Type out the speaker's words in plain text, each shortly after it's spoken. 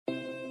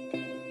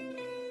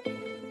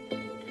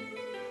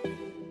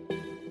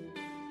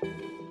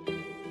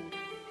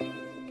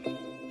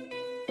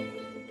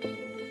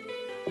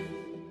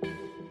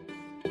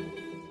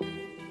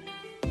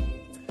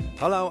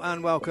Hello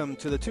and welcome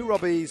to the Two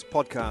Robbies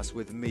podcast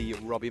with me,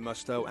 Robbie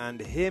Mustoe,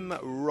 and him,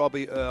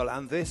 Robbie Earle.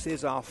 And this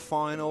is our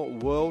final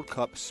World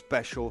Cup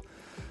special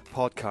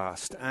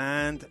podcast.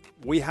 And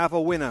we have a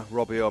winner,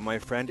 Robbie Earle, my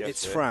friend. Yes, it's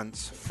sir.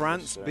 France.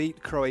 France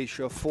beat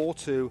Croatia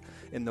 4-2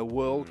 in the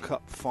World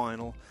Cup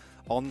final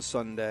on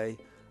Sunday.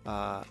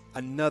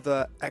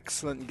 Another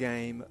excellent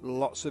game,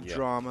 lots of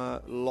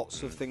drama,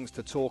 lots of things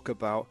to talk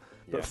about.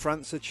 But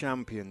France are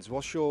champions.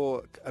 What's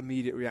your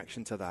immediate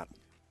reaction to that?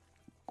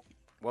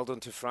 Well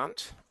done to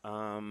France.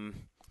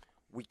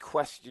 We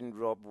questioned,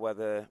 Rob,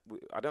 whether...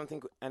 I don't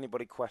think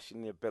anybody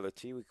questioned the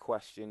ability. We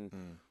questioned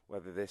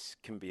whether this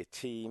can be a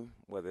team,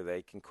 whether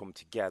they can come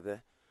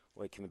together,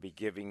 whether can they be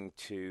giving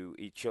to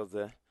each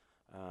other.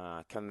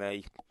 Can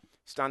they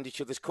stand each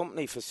other's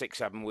company for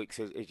 6-7 weeks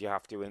as you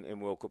have to in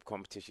World Cup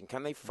competition?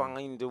 Can they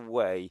find a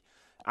way,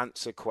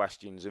 answer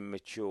questions and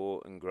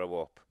mature and grow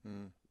up?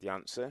 The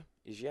answer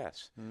is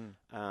yes.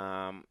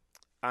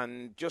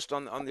 And just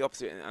on the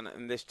opposite,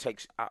 and this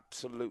takes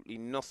absolutely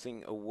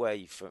nothing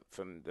away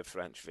from the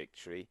French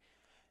victory,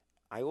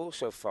 I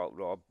also felt,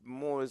 Rob,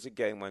 more as the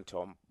game went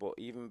on, but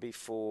even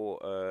before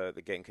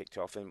the game kicked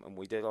off, and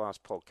we did our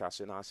last podcast,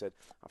 and I said,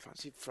 I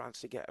fancied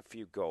France to get a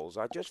few goals.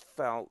 I just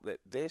felt that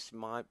this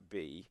might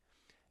be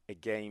a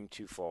game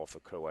too far for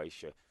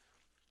Croatia.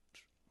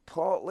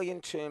 Partly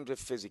in terms of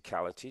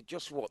physicality,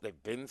 just what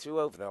they've been through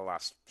over the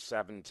last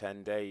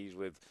 7-10 days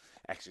with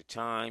extra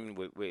time,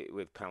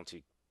 with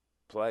penalty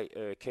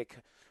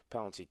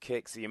penalty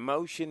kicks, the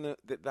emotion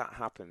that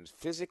happens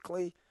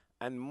physically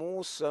and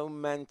more so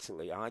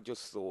mentally. I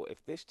just thought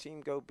if this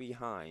team go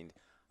behind,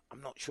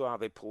 I'm not sure how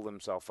they pull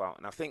themselves out.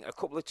 And I think a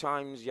couple of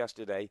times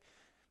yesterday,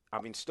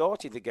 having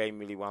started the game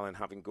really well and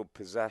having good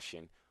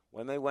possession,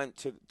 when they went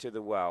to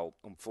the well,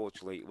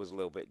 unfortunately, it was a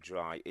little bit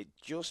dry.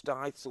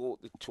 I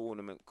thought the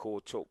tournament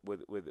caught up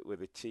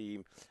with a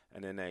team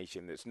and a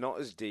nation that's not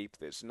as deep,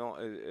 that's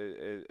not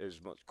as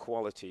much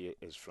quality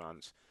as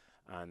France.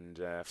 And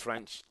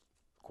French,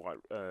 quite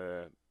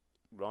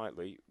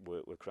rightly,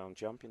 were crowned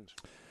champions.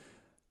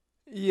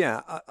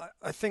 Yeah,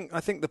 I think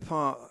the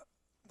part,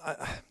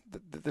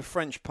 the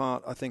French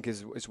part, I think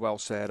is well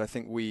said. I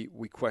think we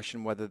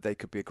question whether they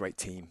could be a great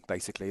team.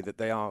 Basically, that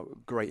they are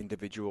great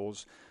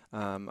individuals,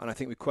 and I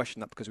think we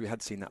question that because we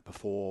had seen that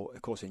before.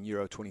 Of course, in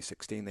Euro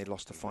 2016, they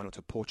lost the final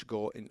to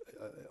Portugal in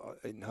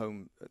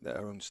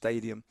their own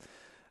stadium,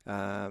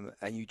 and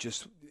you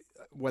just.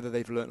 Whether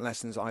they've learnt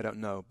lessons, I don't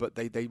know. But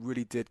they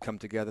really did come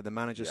together. The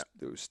managers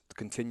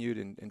continued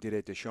in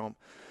Didier Deschamps.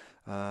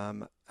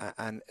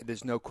 And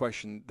there's no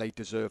question they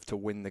deserve to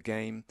win the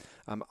game.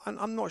 And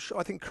I'm not sure.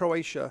 I think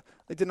Croatia,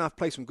 they didn't have to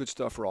play some good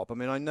stuff, Rob. I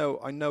mean, I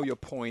know your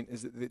point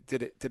is that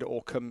did it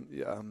all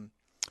come,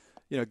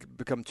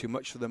 become too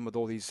much for them with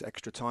all these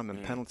extra time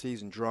and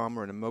penalties and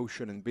drama and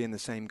emotion and being the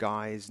same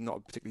guys, not a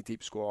particularly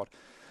deep squad.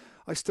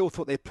 I still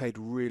thought they played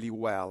really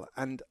well.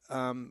 And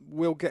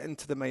we'll get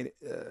into the main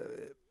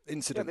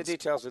incidents. Yeah, the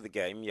details of the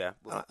game,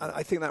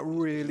 I think that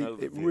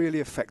really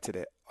affected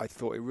it. I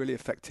thought it really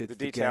affected the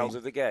details game.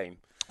 of the game.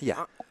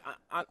 Yeah.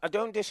 I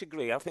don't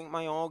disagree. I think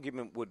my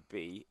argument would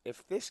be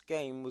if this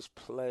game was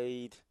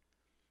played,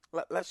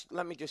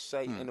 let me just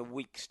say, in a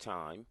week's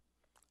time,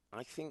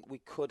 I think we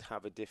could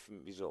have a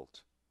different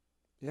result.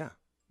 Yeah.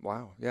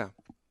 Wow. Yeah.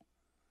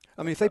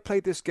 I mean, if they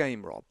played this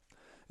game, Rob,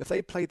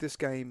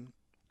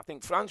 I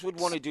think France would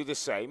want to do the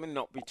same and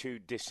not be too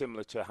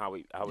dissimilar to how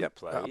it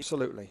played.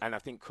 Absolutely. And I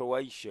think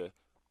Croatia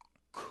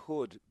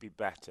could be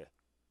better,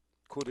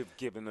 could have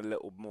given a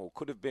little more,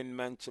 could have been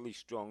mentally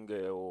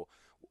stronger or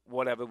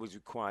whatever was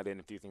required in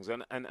a few things.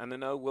 And I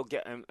know we'll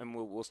get and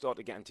we'll start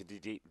to get into the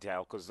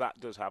detail because that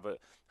does have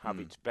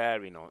its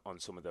bearing on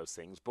some of those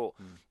things. But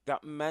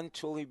that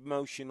mental,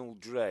 emotional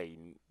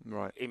drain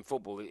in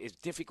football is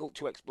difficult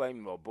to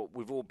explain, Rob, but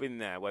we've all been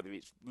there, whether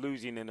it's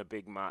losing in a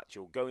big match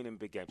or going in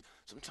big games.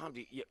 Sometimes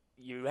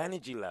your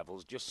energy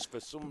levels just for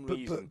some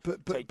reason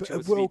take 2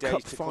 or 3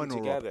 days to come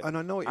together. Rob, and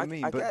I know what you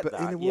mean, but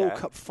in a World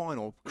Cup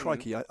final,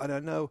 crikey, I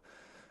know.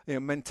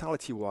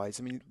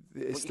 Mentality-wise, I mean,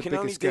 it's the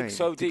biggest game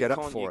so to get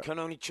up for it. You can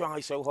only try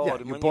so hard. Yeah,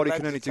 and your when body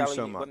can only do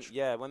so much.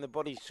 When the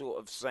body's sort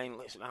of saying,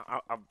 listen,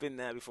 I've been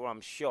there before,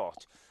 I'm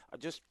shot. I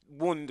just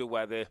wonder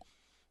whether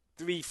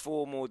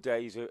 3-4 more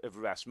days of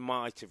rest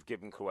might have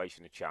given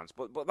Croatia a chance.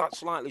 But that's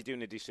slightly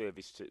doing a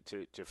disservice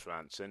to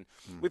France. And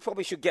we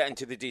probably should get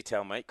into the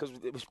detail, mate, because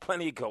there was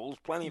plenty of goals,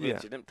 plenty of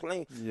incident,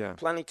 plenty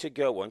to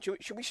go on.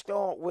 Should we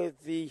start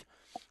with the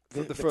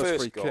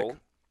first free goal? Kick.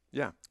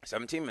 Yeah.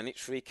 17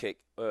 minutes, free kick.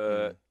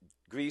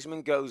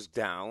 Griezmann goes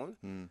down,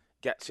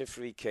 gets a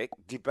free kick.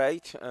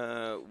 Debate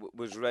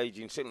was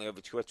raging, certainly over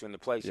Twitter and the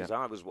places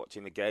I was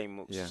watching the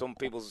game. Yeah. Some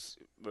people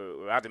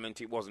were adamant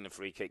it wasn't a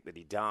free kick, that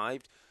he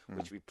dived,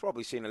 which we've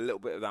probably seen a little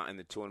bit of that in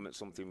the tournament,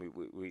 something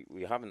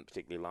we haven't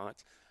particularly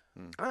liked.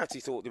 I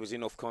actually thought there was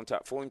enough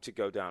contact for him to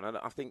go down.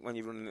 I think when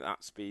you're running at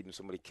that speed and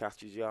somebody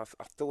catches you, I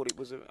thought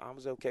I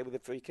was okay with the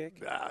free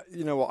kick.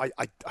 You know what?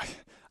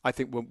 I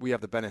think when we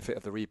have the benefit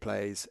of the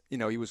replays. You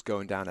know, he was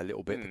going down a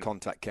little bit. The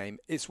contact came.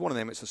 It's one of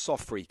them. It's a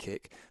soft free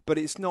kick, but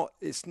it's not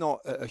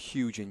a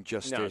huge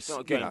injustice. No, it's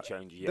not a game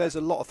changer. Yeah. There's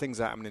a lot of things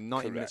that happen in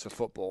 90 minutes of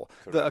football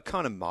that are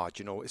kind of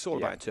marginal. It's all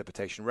about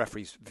interpretation,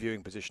 referees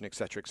viewing position,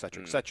 etc.,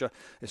 etc., etc.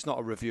 It's not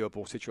a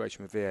reviewable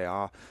situation with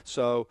VAR.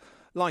 So,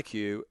 like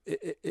you,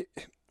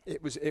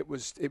 it was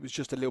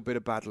just a little bit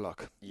of bad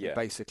luck,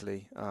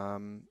 basically.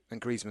 And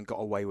Griezmann got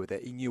away with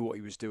it. He knew what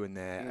he was doing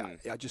there.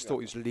 I just thought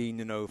he was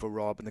leaning over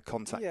Rob, and the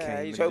contact came.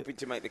 Yeah, he's hoping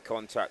to make the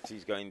contact.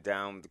 He's going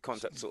down. The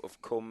contact sort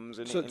of comes,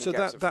 and so he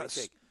gets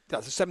that's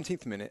the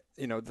 17th minute.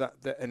 You know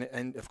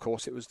and of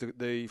course it was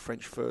the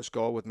French first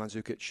goal with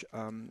Mandzukic.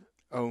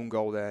 Own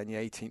goal there in the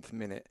 18th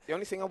minute. The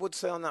only thing I would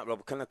say on that, Rob,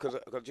 because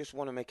I just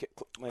want to make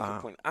a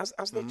point. As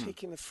they're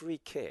taking the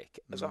free kick,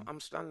 as I'm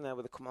standing there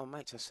with a couple of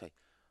mates, I say,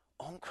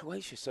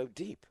 Croatia so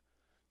deep.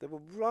 They were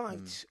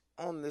right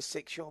on the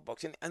 6-yard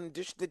box, and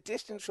just the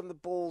distance from the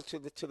ball to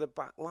the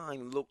back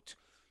line looked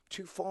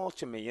too far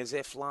to me, as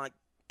if like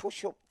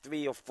push up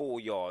 3 or 4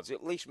 yards,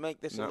 at least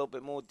make this a little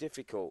bit more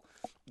difficult.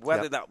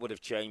 Whether that would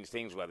have changed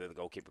things, whether the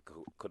goalkeeper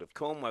could have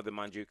come, whether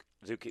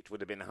Mandzukic would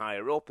have been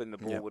higher up and the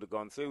ball would have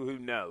gone through, who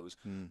knows.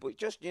 But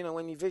just,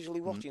 when you're visually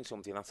watching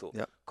something, I thought,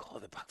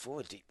 God, the back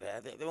forward deep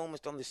there, they're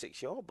almost on the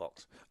 6-yard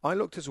box. I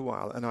looked as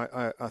well, and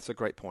I that's a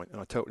great point,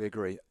 and I totally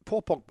agree.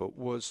 Paul Pogba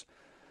was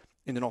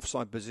in an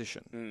offside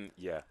position.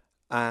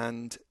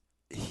 And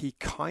he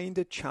kind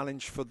of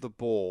challenged for the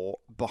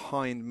ball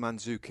behind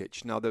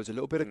Mandzukic. Now, there was a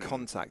little bit of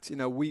contact.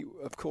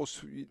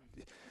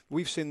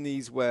 We've seen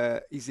these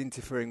where he's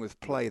interfering with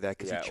play there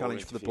because he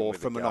challenged for the ball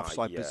from an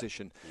offside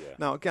position.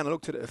 Now, again, I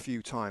looked at it a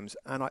few times,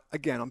 and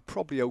I'm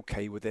probably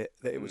okay with it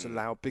that it was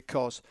allowed,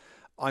 because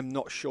I'm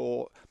not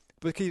sure.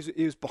 Because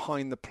he was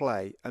behind the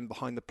play and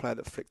behind the player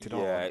that flicked it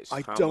on.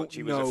 I don't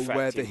know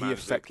whether he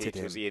affected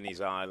him. Was he in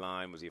his eye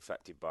line? Was he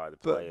affected by the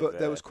player? But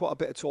there was quite a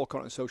bit of talk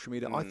on it on social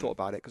media. I thought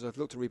about it because I've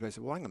looked at replays and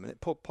said, well, hang on a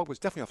minute, Pogba's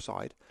definitely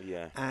offside.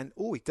 And,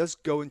 he does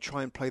go and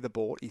try and play the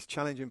ball. He's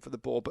challenging for the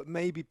ball, but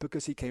maybe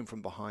because he came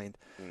from behind.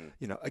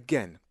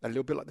 Again, a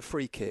little bit like the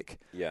free kick.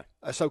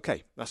 That's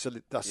okay. That's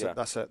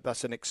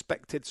an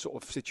expected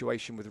sort of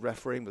situation with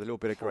refereeing with a little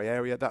bit of grey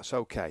area. That's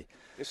okay.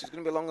 This is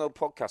going to be a long old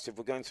podcast if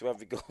we're going through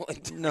every goal.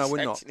 No,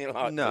 we're not.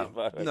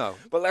 No.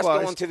 But let's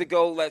go on to the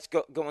goal. Let's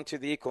go on to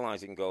the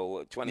equalising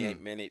goal at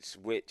 28 minutes,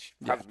 which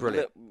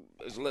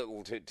has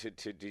little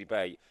to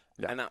debate.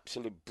 An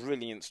absolute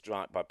brilliant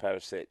strike by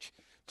Perisic.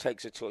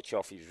 Takes a touch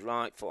off his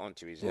right foot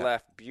onto his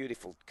left.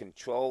 Beautiful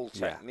control,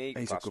 technique.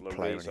 He's a good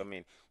player. I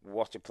mean,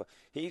 what a play.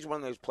 He's one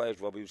of those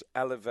players, Rob, who's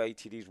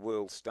elevated his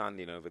world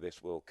standing over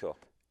this World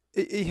Cup.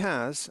 He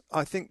has.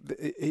 I think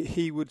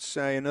he would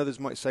say, and others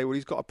might say, well,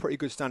 he's got a pretty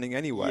good standing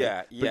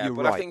anyway.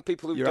 But I think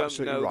people who don't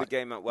know the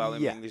game that well, I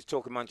mean, there's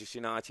talk of Manchester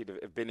United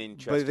have been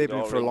interested. But they've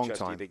been for a long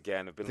time.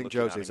 Again, have been I think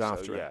Jose's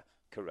after it.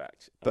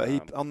 Correct. But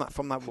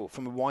from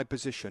a wide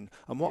position,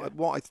 and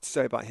what I'd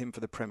say about him for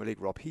the Premier League,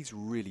 Rob, he's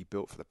really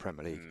built for the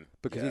Premier League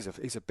because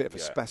he's a bit of a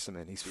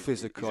specimen. He's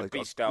physical. He's a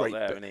beast out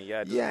there, isn't he?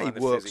 He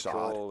works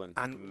hard.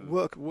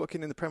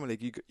 Working in the Premier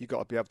League, you got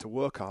to be able to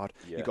work hard.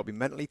 You've got to be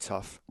mentally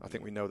tough. I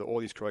think we know that all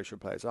these Croatian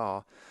players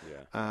are.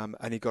 And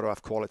you've got to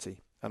have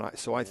quality. And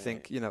I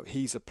think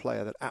he's a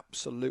player that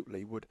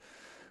absolutely would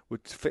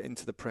fit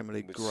into the Premier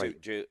League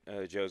great. Suit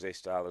Jose's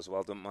style as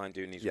well. Don't mind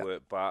doing his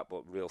work back,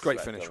 but real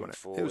great finish,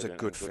 wasn't it? It was a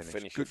good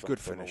finish. Good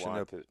finish. From a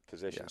wide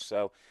position.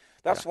 So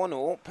that's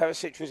 1-1.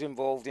 Perisic was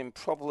involved in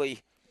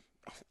probably,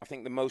 I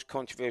think, the most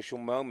controversial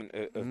moment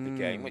of the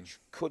game, which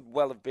could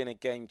well have been a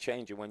game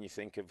changer when you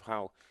think of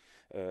how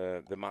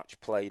the match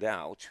played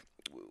out.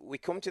 We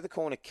come to the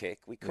corner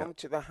kick. We come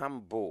to the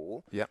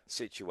handball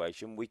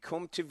situation. We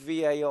come to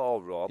VAR,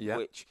 Rob,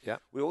 which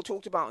we all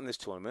talked about in this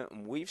tournament,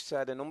 and we've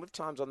said a number of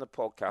times on the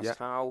podcast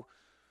how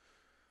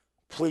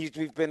pleased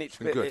we've been,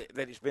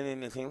 that it's been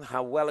in the thing,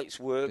 how well it's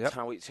worked,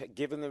 how it's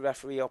given the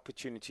referee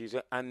opportunities,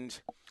 and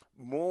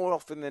more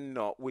often than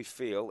not, we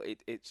feel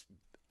it's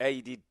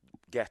aided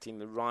getting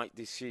the right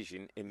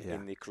decision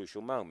in the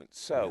crucial moments.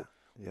 So.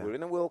 We're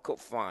in a World Cup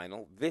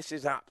final. This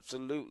is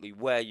absolutely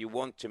where you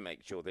want to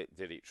make sure that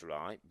it's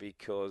right,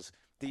 because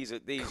these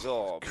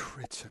are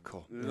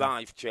critical,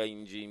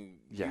 life-changing,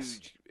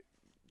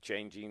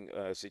 huge-changing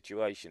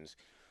situations.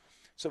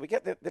 So we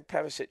get the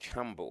Perisic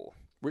handball,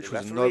 which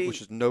was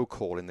no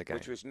call in the game.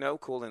 Which was no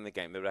call in the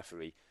game. The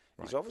referee,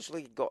 he's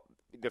obviously got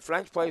the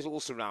French players all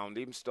surround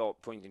him, start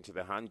pointing to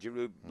the hand.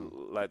 Giroud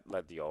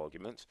led the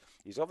arguments.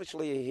 He's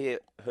obviously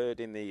heard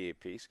in the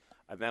earpiece.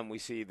 And then we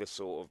see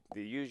the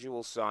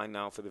usual sign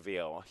now for the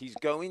VAR. He's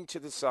going to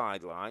the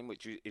sideline,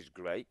 which is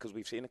great, because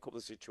we've seen a couple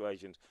of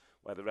situations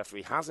where the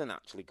referee hasn't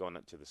actually gone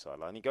up to the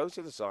sideline. He goes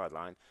to the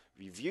sideline,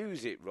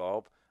 reviews it,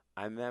 Rob,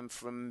 and then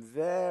from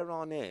there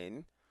on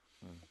in,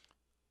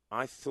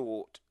 I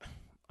thought,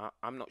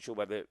 I'm not sure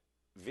whether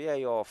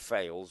VAR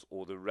fails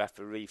or the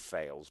referee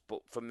fails,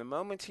 but from the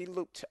moment he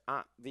looked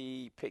at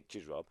the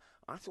pictures, Rob,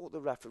 I thought the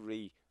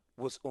referee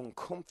was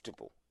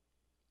uncomfortable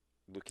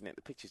looking at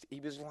the pictures. He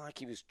was like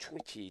he was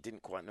twitchy. He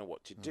didn't quite know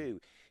what to do.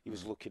 He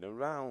was looking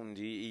around.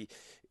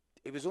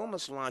 It was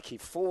almost like he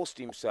forced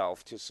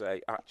himself to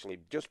say, actually,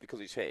 just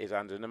because it's hit his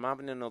hand, and I'm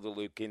having another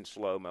look in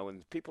slow-mo,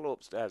 and people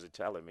upstairs are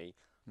telling me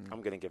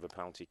I'm going to give a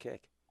penalty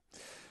kick.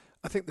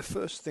 I think the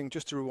first thing,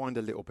 just to rewind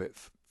a little bit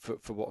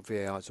for what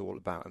VAR is all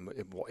about and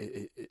what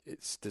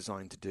it's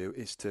designed to do,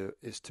 is to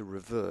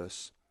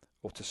reverse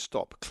or to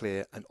stop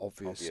clear and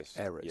obvious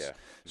errors. Yeah.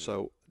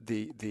 So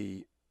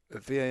the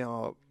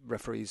VAR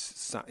referees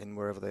sat in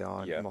wherever they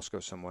are in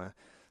Moscow somewhere,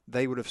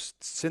 they would have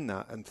seen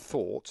that and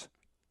thought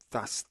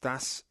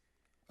that's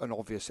an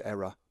obvious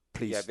error.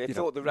 Please, yeah, they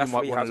thought the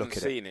referee hasn't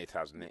seen it,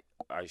 hasn't it?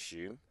 I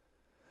assume.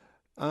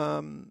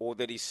 Or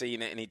that he's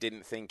seen it and he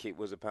didn't think it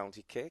was a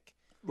penalty kick.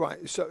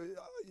 Right. So,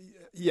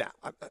 yeah,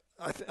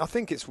 I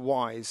think it's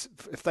wise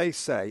if they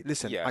say,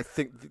 listen, I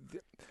think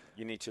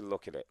you need to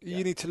look at it.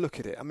 You need to look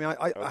at it. I mean,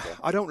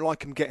 I don't like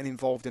them getting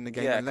involved in the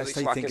game unless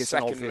they think it's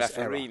an obvious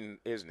error.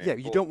 Isn't it? Yeah,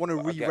 you don't want to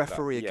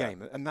re-referee a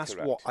game, and that's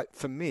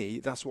for me.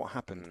 That's what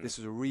happened. This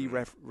is a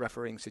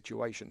re-refereeing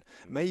situation.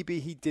 Maybe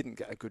he didn't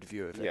get a good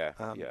view of it,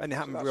 and it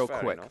happened real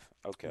quick. Enough.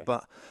 Okay.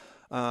 But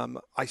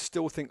I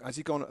still think as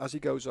he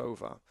goes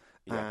over,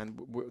 and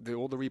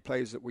all the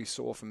replays that we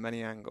saw from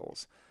many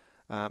angles.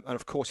 And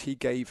of course, he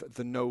gave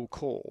the no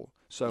call.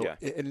 So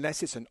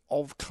unless it's an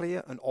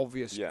clear and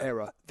obvious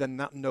error, then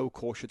that no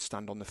call should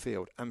stand on the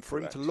field. And for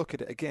him to look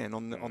at it again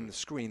on the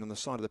screen on the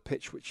side of the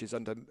pitch, which is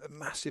under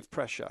massive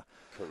pressure,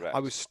 I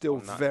was still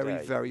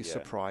very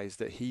surprised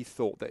that he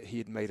thought that he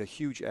had made a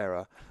huge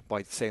error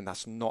by saying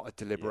that's not a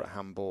deliberate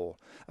handball.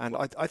 And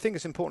I think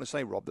it's important to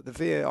say, Rob, that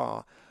the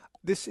VAR,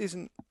 this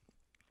isn't.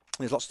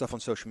 There's lots of stuff on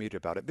social media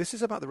about it. This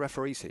is about the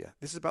referees here.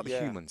 This is about the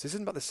humans. This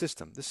isn't about the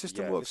system. The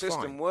system works fine. The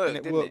system worked,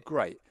 and it worked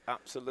great.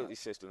 Absolutely,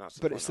 system. That's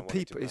the but point it's the I wanted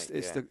people. to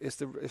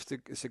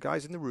make. It's the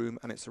guys in the room,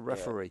 and it's the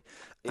referee.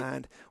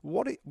 And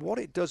what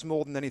it does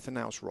more than anything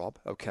else, Rob.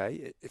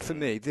 Okay, for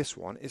me, this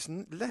one is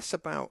less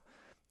about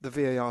the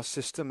VAR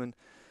system, and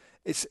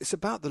it's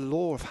about the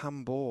law of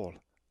handball.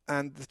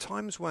 And the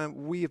times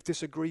when we have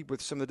disagreed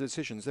with some of the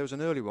decisions, there was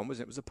an early one,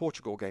 wasn't it? It was a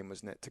Portugal game,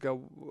 wasn't it? To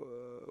go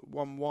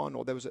 1-1,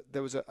 or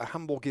there was a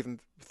handball given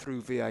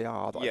through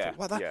VAR. I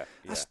thought,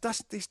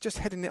 he's just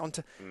heading it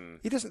onto.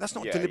 He doesn't. That's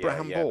not a deliberate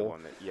handball.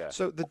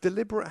 So the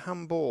deliberate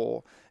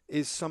handball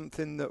is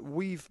something that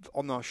we've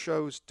on our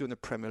shows doing the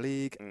Premier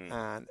League,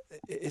 and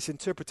it's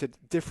interpreted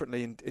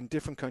differently in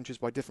different countries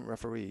by different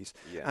referees.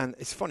 And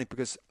it's funny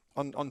because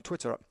on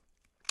Twitter,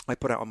 I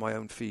put out on my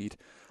own feed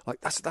like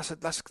that's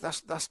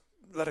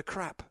let a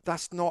crap.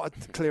 That's not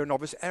a clear and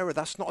obvious error.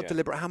 That's not a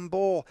deliberate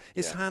handball.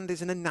 His hand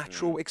is in a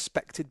natural,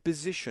 expected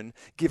position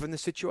given the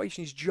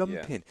situation. He's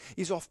jumping.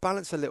 He's off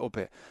balance a little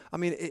bit. I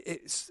mean,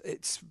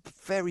 it's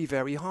very,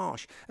 very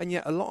harsh. And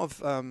yet a lot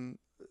of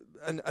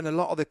and a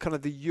lot of the kind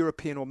of the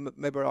European or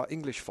maybe our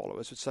English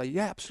followers would say,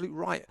 yeah, absolutely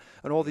right.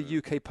 And all the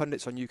UK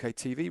pundits on UK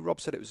TV, Rob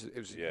said it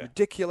was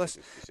ridiculous.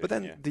 But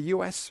then the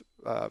US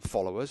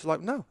followers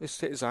like, no, it's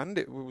his hand.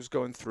 It was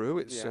going through.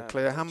 It's a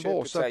clear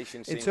handball. So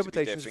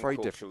interpretation is very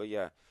different.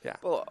 Yeah.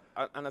 But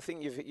and I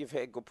think you've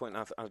hit a good point.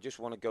 I just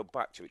want to go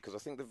back to it because I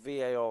think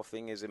the VAR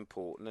thing is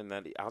important and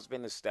that it has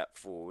been a step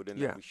forward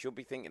and that we should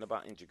be thinking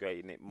about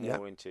integrating it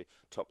more into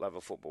top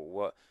level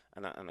football.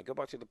 And I go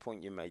back to the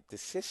point you made. The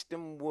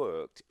system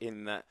worked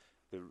in that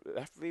the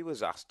referee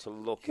was asked to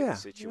look at the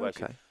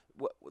situation.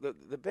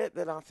 The bit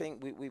that I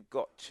think we've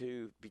got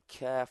to be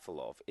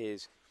careful of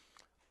is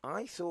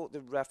I thought the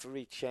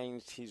referee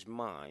changed his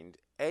mind,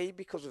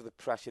 because of the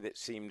pressure that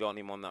seemed on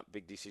him on that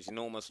big decision,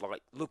 almost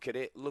like, look at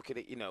it,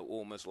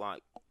 almost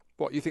like...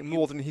 What, you think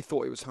more than he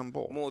thought it was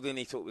handball? More than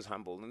he thought it was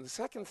handball. And the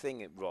second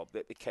thing, Rob,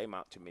 that came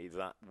out to me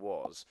that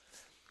was,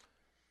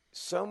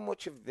 so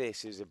much of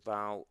this is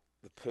about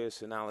the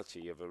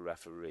personality of a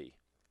referee.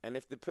 And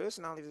if the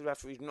personality of the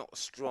referee is not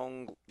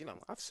strong,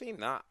 I've seen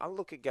that. I'll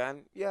look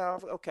again. Yeah,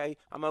 okay,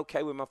 I'm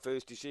okay with my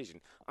first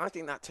decision. I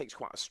think that takes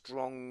quite a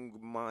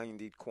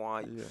strong-minded,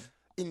 quite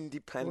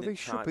independent. Well, they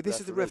should be. This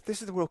is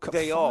the World Cup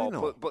final. They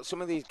are, but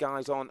some of these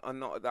guys are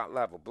not at that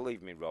level.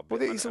 Believe me, Rob. Well,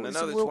 it's a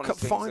World Cup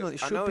final. It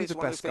should be the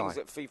best guy. I know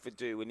it's one of the things that FIFA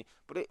do.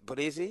 But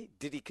is he?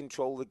 Did he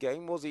control the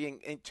game? Was he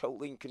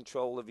totally in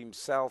control of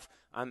himself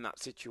and that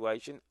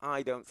situation?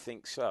 I don't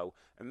think so.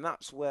 And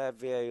that's where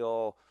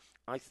VAR.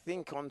 I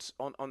think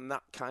on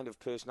that kind of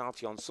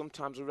personality, on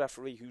sometimes a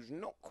referee who's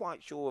not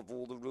quite sure of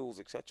all the rules,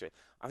 etc.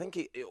 I think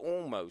it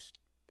almost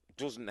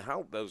doesn't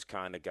help those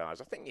kind of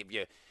guys. I think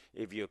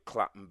if you're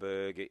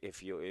Clattenburg,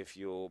 if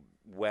you're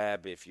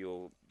Webb, if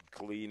you're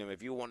Cleanham,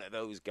 if you're one of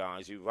those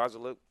guys who has a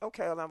look,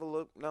 okay, I'll have a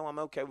look. No, I'm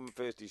okay with my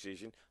first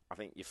decision. I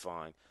think you're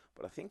fine.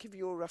 But I think if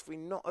you're a referee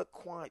not at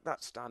quite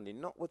that standing,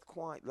 not with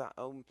quite that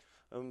own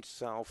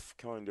self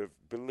kind of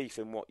belief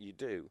in what you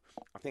do,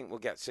 I think we'll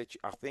get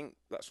I think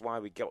that's why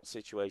we got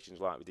situations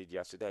like we did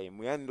yesterday, and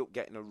we end up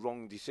getting a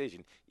wrong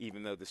decision,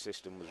 even though the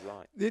system was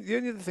right. The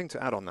only other thing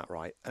to add on that,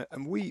 right,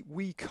 and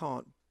we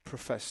can't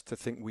profess to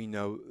think we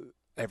know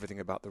everything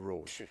about the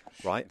rules,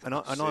 right? And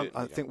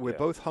I think we're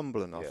both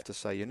humble enough to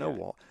say, you know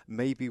what,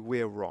 maybe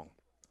we're wrong.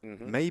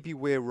 Maybe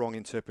we're wrong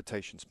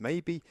interpretations.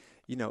 Maybe,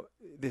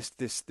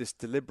 this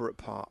deliberate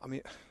part. I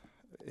mean,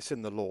 it's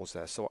in the laws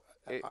there, so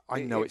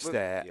I know it's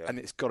there, and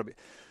it's got to be.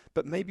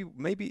 But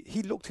maybe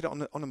he looked at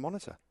it on a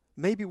monitor.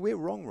 Maybe we're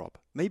wrong, Rob.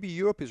 Maybe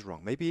Europe is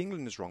wrong. Maybe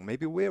England is wrong.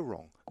 Maybe we're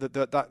wrong.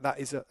 That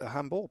is a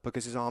handball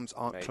because his arms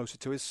aren't closer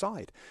to his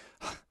side.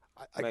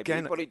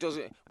 Again, but it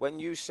doesn't.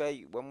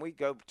 When we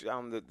go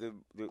down the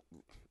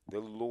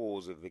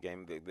laws of the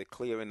game, the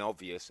clear and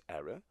obvious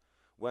error.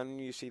 When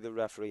you see the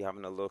referee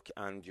having a look,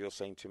 and you're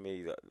saying to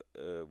me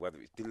that whether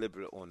it's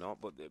deliberate or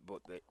not, but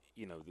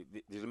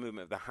there's a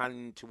movement of the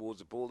hand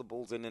towards the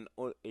ball's in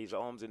his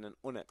arms in an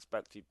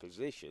unexpected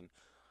position.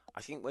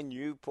 I think when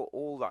you put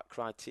all that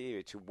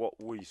criteria to what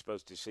we're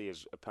supposed to see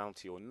as a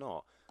penalty or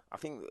not, I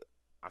think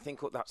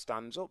that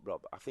stands up,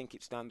 Rob. I think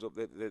it stands up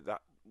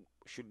that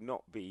should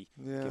not be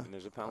given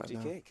as a penalty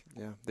kick.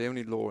 Yeah, the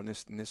only law in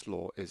this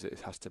law is it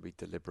has to be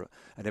deliberate,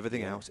 and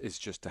everything else is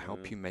just to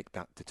help you make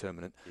that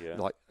determinant,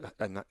 like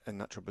a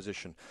natural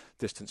position,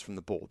 distance from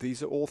the ball.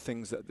 These are all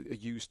things that are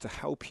used to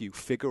help you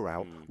figure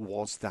out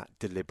was that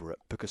deliberate,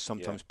 because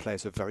sometimes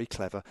players are very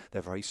clever,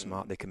 they're very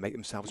smart, they can make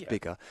themselves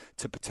bigger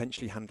to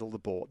potentially handle the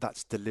ball.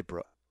 That's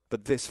deliberate.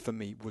 But this, for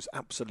me, was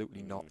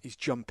absolutely not. He's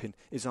jumping.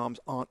 His arms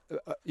aren't,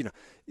 there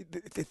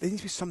needs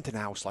to be something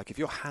else. Like if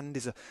your hand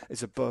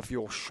is above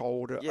your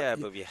shoulder. Yeah,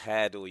 above your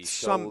head or your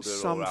shoulder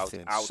or out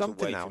away else from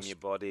your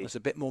body. It's a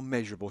bit more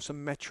measurable,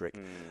 some metric.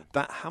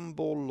 That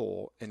handball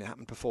law, and it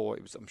happened before,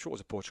 I'm sure it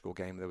was a Portugal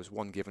game, there was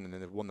one given and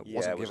then one that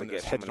wasn't given. That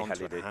was headed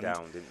onto a hand.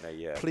 Down, didn't they?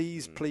 Yeah.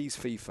 Please,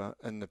 FIFA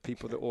and the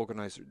people that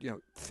organise,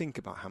 think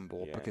about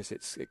handball because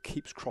it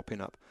keeps cropping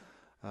up.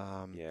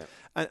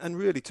 And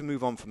really, to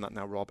move on from that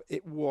now, Rob,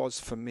 it was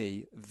for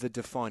me the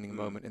defining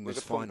moment in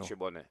this final. It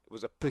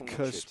was a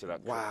puncture to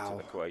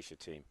the Croatia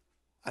team.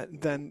 And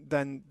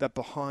then they're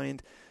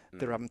behind.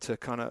 They're having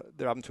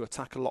to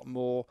attack a lot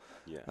more.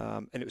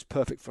 And it was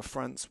perfect for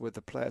France with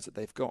the players that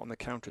they've got on the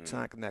counter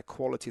attack and their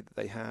quality that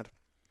they had.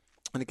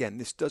 And again,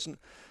 this doesn't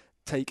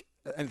take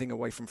anything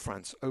away from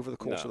France over the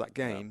course of that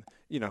game.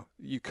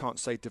 You can't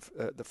say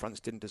the France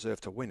didn't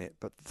deserve to win it,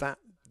 but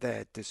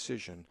their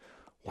decision.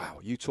 Wow,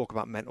 you talk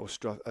about mental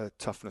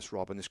toughness,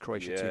 Rob, and this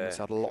Croatia team has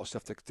had a lot of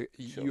stuff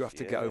you have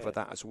to get over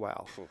that as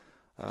well.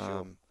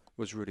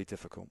 Was really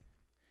difficult.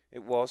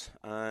 It was,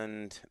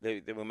 and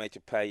they were made to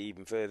pay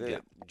even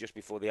further just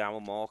before the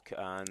hour mark,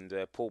 and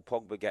Paul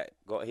Pogba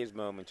got his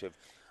moment of,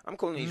 I'm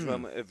calling it his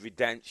moment of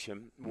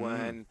redemption,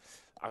 when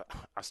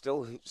I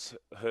still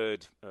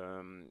heard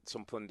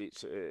some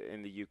pundits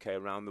in the UK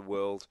around the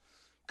world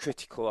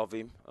critical of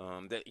him,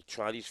 that he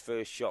tried his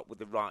first shot with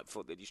the right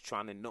foot, that he's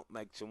trying to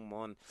nutmeg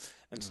someone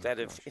instead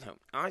of,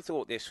 I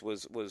thought this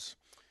was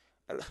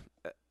a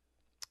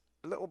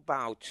little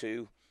bow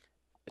to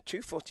a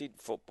two-footed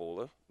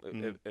footballer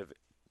of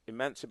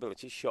immense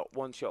ability, shot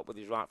one shot with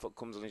his right foot,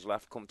 comes on his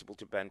left, comfortable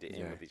to bend it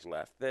in with his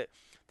left.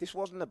 This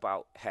wasn't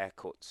about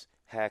haircuts,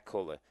 hair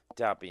colour,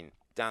 dabbing,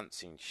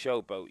 dancing,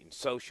 showboating,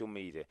 social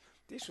media.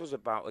 This was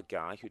about a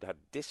guy who'd had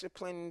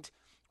disciplined,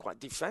 quite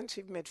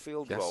defensive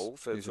midfield role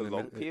for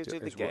long periods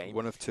of the game.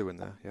 One of two in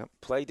there,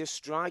 Played a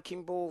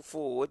striking ball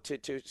forward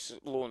to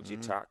launch the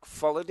attack,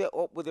 followed it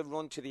up with a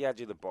run to the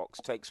edge of the box,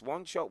 takes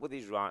one shot with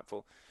his right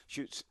foot,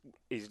 shoots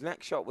his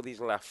next shot with his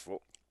left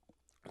foot.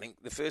 I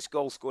think the first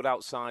goal scored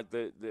outside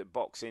the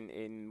box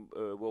in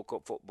World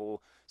Cup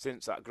football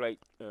since that great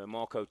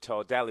Marco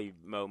Tardelli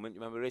moment.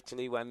 Remember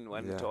Italy when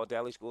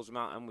Tardelli scores them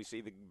out and we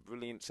see the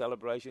brilliant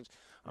celebrations?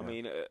 I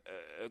mean, a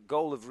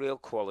goal of real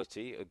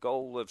quality, a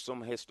goal of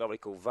some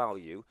historical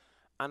value.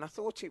 And I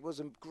thought it was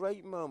a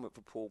great moment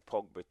for Paul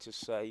Pogba to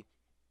say,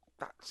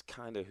 that's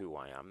kind of who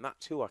I am.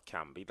 That's who I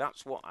can be.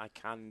 That's what I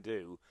can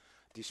do,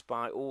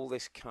 despite all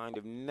this kind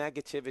of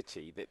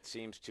negativity that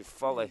seems to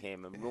follow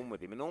him and run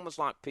with him, and almost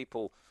like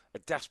people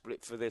are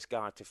desperate for this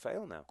guy to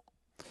fail now.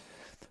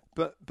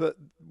 But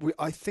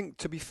I think,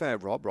 to be fair,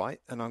 Rob,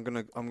 right? And I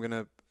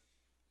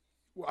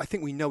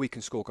think we know he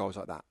can score goals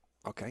like that.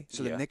 Okay,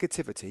 so the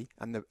negativity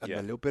and the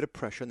little bit of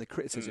pressure and the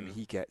criticism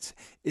he gets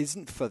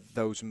isn't for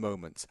those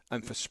moments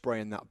and for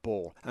spraying that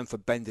ball and for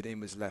bending it in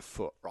with his left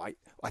foot, right?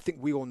 I think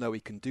we all know he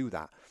can do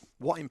that.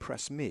 What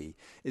impressed me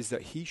is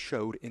that he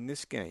showed in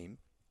this game,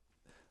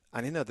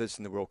 and in others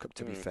in the World Cup,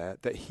 to be fair,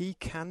 that he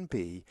can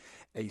be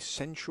a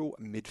central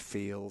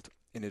midfield,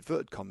 in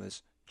inverted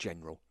commas,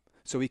 general.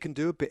 So he can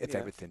do a bit of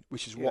everything,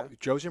 which is what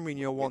Jose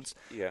Mourinho wants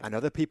and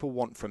other people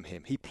want from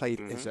him. He played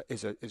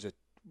as a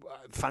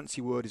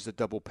fancy word is a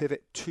double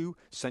pivot, two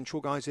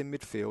central guys in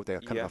midfield. They're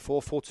kind of a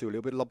 4-4-2, a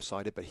little bit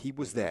lopsided, but he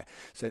was there.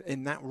 So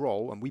in that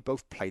role, and we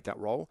both played that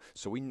role,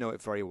 so we know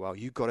it very well.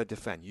 You got to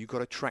defend, you got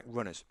to track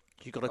runners,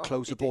 you got to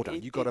close the ball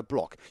down, you got to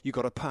block, you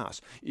got to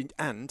pass,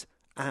 and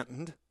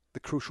the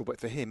crucial bit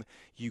for him,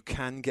 you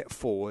can get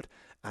forward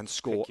and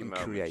score and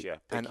create.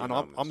 And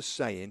I'm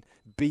saying,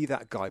 be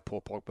that guy,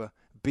 Paul Pogba.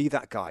 Be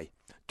that guy.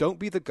 Don't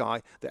be the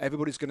guy that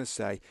everybody's going to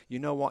say, you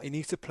know what, he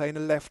needs to play in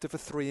the left of a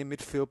three in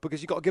midfield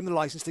because you've got to give him the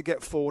license to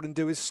get forward and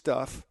do his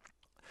stuff.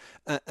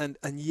 And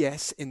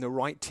yes, in the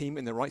right team,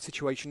 in the right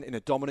situation, in a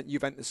dominant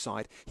Juventus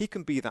side, he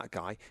can be that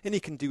guy and he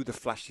can do the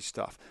flashy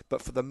stuff.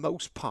 But for the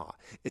most part,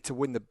 it's to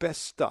win the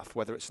best stuff,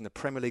 whether it's in the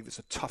Premier League, that's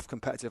a tough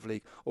competitive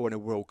league, or in a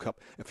World Cup.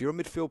 If you're a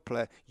midfield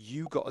player,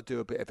 you got to do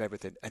a bit of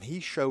everything. And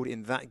he showed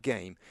in that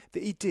game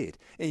that he did.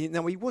 And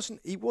now he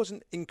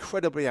wasn't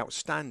incredibly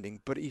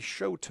outstanding, but he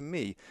showed to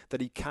me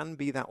that he can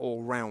be that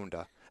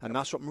all-rounder. And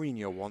that's what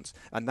Mourinho wants.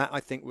 And that, I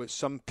think, was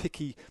some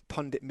picky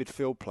pundit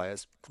midfield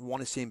players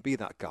want to see him be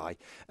that guy.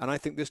 And I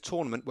think this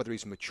tournament, whether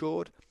he's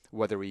matured,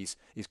 whether he's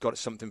got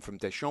something from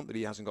Deschamps that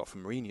he hasn't got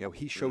from Mourinho,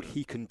 he showed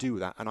he can do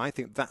that. And I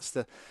think that's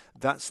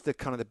the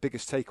kind of the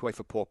biggest takeaway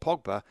for Paul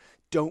Pogba.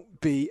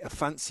 Don't be a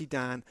fancy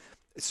Dan,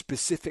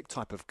 specific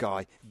type of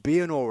guy. Be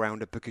an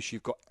all-rounder, because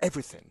you've got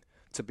everything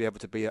to be able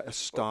to be a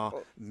star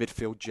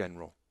midfield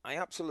general. I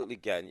absolutely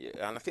get you,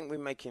 and I think we're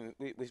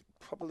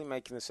probably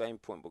making the same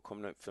point, but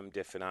coming at it from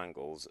different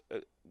angles.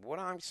 What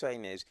I'm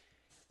saying is,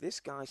 this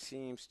guy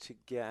seems to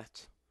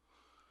get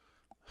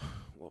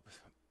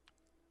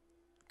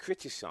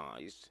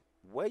criticised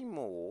way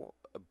more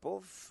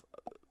above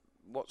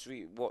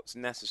what's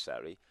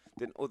necessary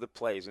than other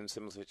players in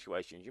similar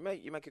situations. You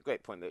make a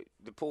great point that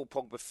the Paul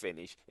Pogba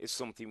finish is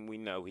something we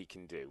know he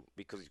can do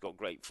because he's got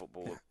great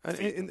football. Yeah.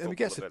 And we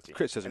get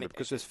criticism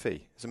because there's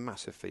fee. It's a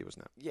massive fee,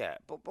 wasn't it? Yeah,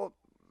 but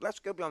let's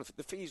go beyond.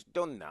 The fee's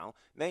done now.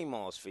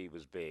 Neymar's fee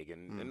was big,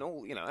 and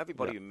all,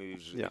 everybody who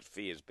moves, his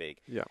fee is big.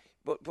 Yeah.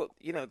 But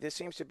there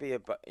seems to be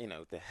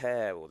the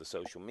hair or the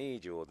social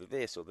media or the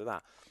this or the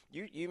that.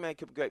 You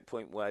make a great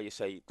point where you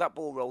say that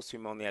ball rolls to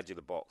him on the edge of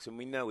the box, and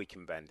we know he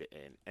can bend it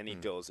in, and he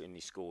does, and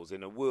he scores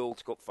in a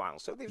World Cup final.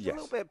 So there's a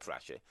little bit of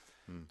pressure.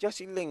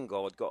 Jesse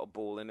Lingard got a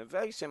ball in a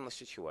very similar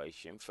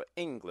situation for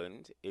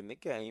England in the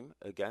game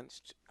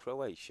against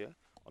Croatia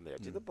on the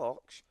edge of the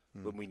box.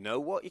 When we know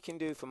what he can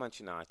do for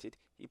Manchester United,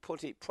 he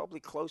put it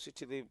probably closer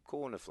to the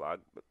corner flag,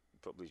 but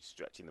probably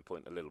stretching the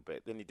point a little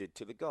bit, than he did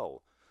to the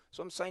goal.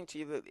 So I'm saying to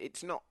you that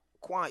it's not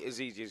quite as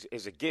easy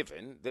as a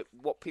given that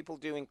what people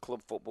do in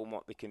club football and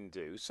what they can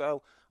do.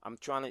 So I'm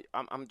trying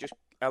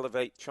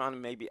to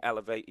maybe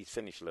elevate his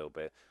finish a little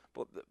bit.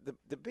 But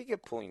the bigger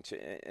point,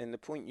 and the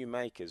point you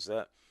make, is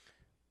that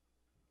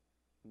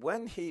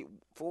when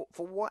for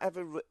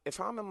whatever,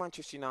 if I'm a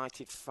Manchester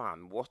United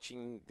fan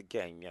watching the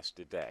game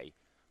yesterday,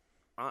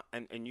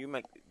 and you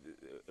make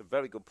a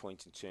very good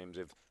point in terms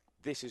of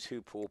this is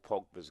who Paul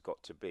Pogba's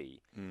got to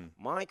be.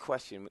 My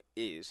question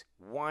is,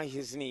 why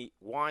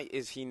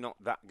is he not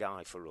that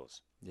guy for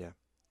us? Yeah.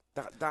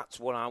 That's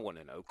what I want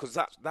to know, because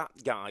that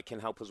guy can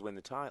help us win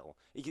the title.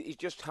 He's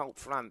just helped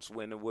France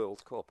win a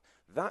World Cup.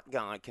 That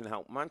guy can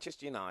help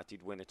Manchester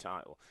United win a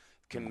title.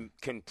 Can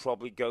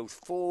probably go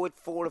forward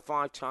 4 or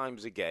 5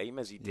 times a game,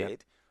 as he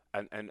did.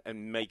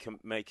 And make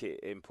it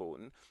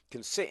important.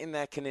 Can sit in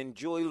there, can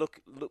enjoy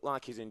look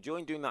like he's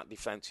enjoying doing that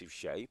defensive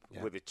shape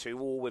with a 2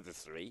 or with a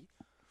 3.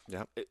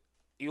 Yeah,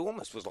 he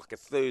almost was like a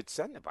third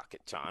centre back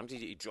at times.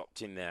 He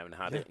dropped in there and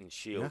had it and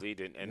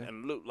shielded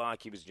and looked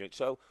like he was doing.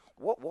 So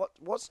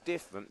what's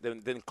different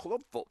than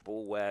club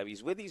football, where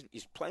he's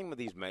playing with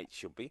his mates?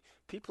 Should be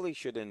people he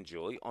should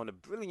enjoy on a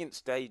brilliant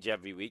stage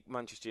every week.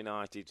 Manchester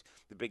United,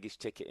 the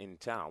biggest ticket in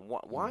town.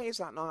 Why is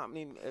that not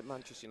happening at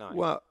Manchester United?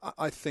 Well,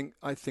 I think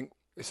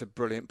it's a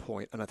brilliant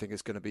point, and I think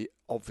it's going to be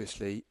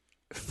obviously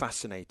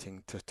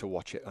fascinating to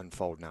watch it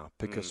unfold now,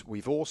 because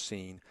we've all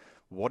seen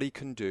what he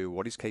can do,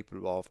 what he's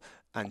capable of,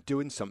 and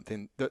doing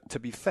something that, to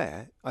be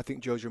fair, I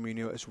think Jose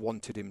Mourinho has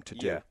wanted him to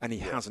do, and he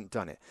hasn't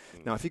done it.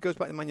 Now, if he goes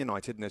back to Man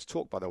United, and there's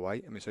talk, by the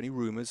way, I mean, it's only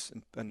rumours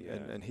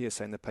and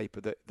hearsay in the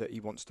paper that he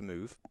wants to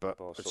move, but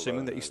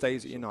assuming that he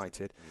stays at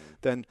United,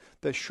 then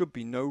there should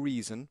be no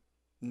reason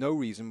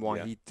why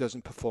he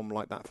doesn't perform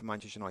like that for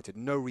Manchester United.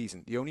 No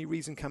reason. The only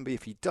reason can be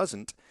if he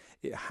doesn't,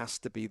 it has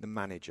to be the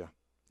manager.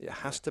 It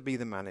has to be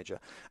the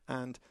manager.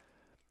 And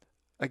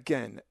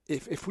again,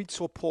 if we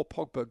saw Paul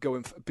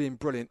Pogba being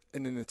brilliant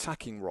in an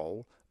attacking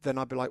role, then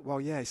I'd be like, well,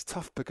 yeah, it's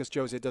tough because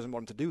Jose doesn't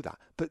want him to do that.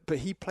 But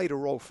he played a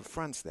role for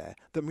France there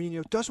that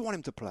Mourinho does want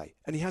him to play,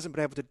 and he hasn't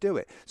been able to do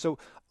it. So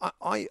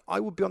I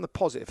would be on the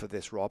positive for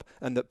this, Rob,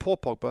 and that Paul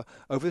Pogba,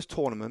 over this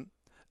tournament,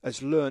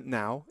 has learnt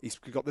now. He's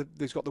got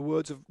the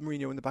words of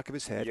Mourinho in the back of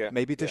his head.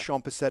 Maybe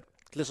Deschamps has said,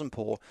 "Listen,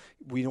 Paul,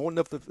 we all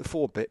love the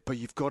 4 bit, but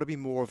you've got to be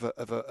more of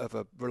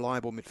a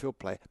reliable midfield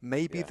player.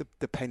 Maybe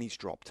the penny's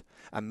dropped,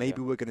 and maybe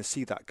we're going to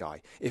see that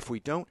guy. If we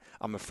don't,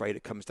 I'm afraid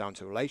it comes down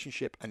to a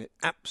relationship, and it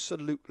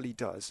absolutely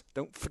does.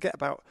 Don't forget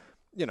about."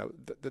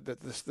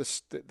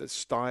 The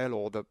style,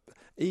 or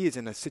he is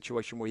in a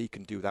situation where he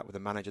can do that with a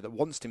manager that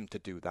wants him to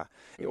do that.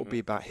 It will be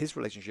about his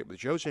relationship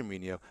with Jose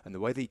Mourinho and the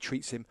way that he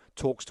treats him,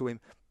 talks to him,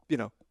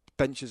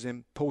 benches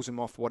him, pulls him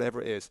off,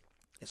 whatever it is.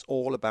 It's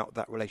all about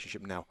that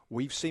relationship now.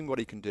 We've seen what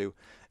he can do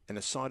in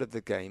a side of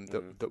the game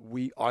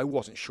that I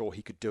wasn't sure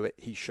he could do it.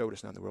 He showed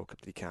us now in the World Cup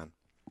that he can.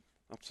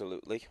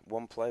 Absolutely.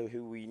 One player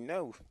who we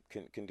know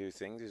can do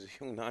things is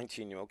a young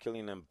 19-year-old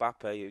Kylian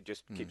Mbappe, who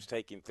just keeps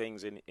taking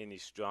things in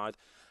his stride.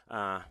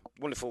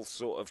 Wonderful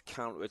sort of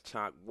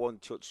counter-attack,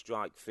 one-touch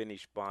strike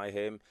finish by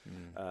him.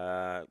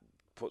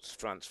 Puts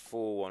France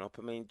 4-1 up.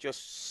 I mean,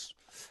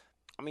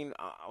 I mean,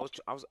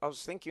 I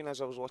was thinking as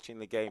I was watching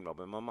the game, Rob,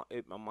 and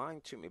my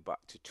mind took me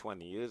back to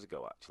 20 years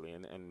ago, actually,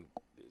 and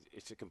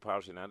it's a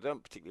comparison. I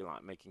don't particularly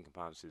like making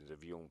comparisons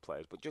of young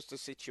players, but just a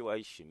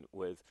situation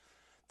with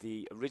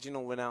the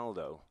original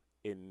Ronaldo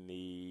in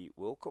the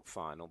World Cup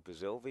final,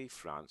 Brazil v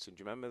France. And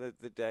do you remember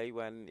the day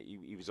when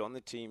he was on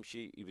the team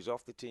sheet, he was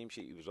off the team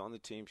sheet, he was on the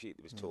team sheet,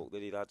 there was talk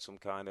that he'd had some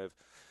kind of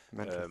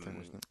Mental thing,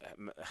 wasn't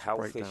it? health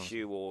Breakdown.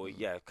 issue, or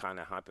kind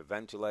of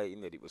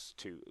hyperventilating, that it was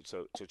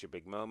such a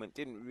big moment.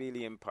 Didn't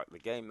really impact the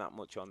game that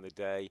much on the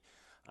day,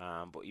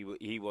 but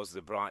he was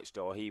the bright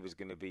star. He was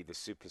going to be the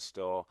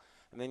superstar.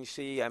 And then you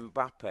see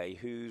Mbappe,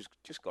 who's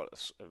just got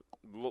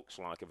looks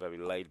like a very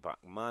laid back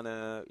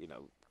manner.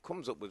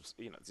 Comes up with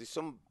there's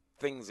some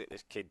things that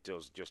this kid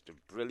does just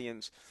of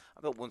brilliance. I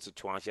thought once or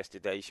twice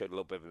yesterday he showed a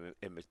little bit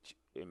of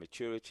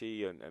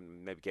immaturity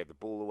and maybe gave the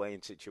ball away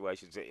in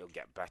situations that he'll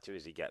get better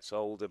as he gets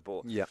older.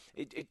 But Yeah.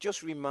 it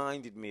just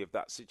reminded me of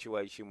that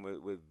situation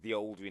with the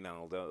old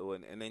Ronaldo.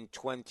 And in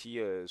 20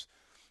 years,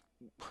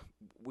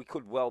 we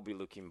could well be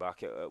looking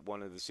back at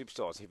one of the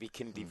superstars if he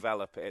can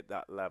develop it at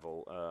that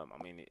level.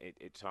 I mean,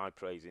 it's high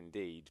praise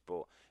indeed.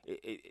 But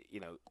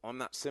on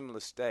that similar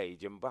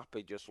stage,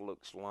 Mbappe just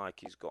looks like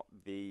he's got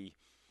the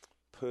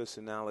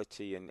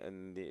personality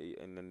and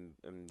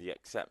the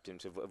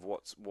acceptance of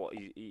what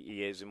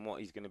he is and what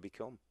he's going to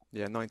become.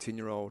 Yeah,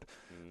 19-year-old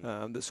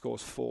that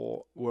scores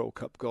 4 World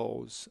Cup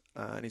goals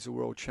and he's a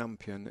world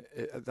champion.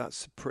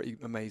 That's a pretty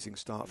amazing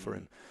start for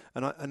him.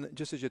 And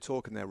just as you're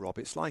talking there, Rob,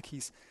 it's like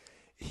he's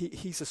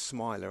a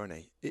smiler,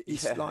 isn't he?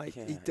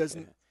 He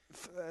doesn't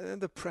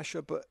the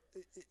pressure, but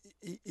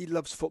he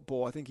loves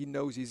football. I think he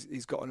knows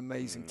he's got an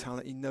amazing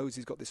talent. He knows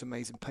he's got this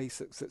amazing pace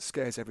that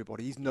scares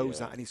everybody. He knows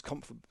that, and he's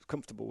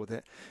comfortable with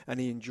it, and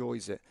he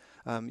enjoys it.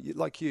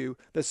 Like you,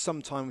 there's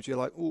some times you're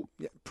like, oh,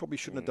 yeah, probably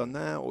shouldn't have done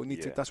that, or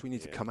that's when you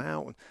need to come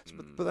out.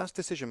 But that's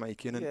decision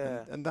making,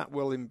 and that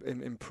will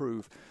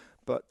improve.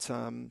 But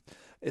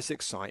it's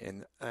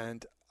exciting,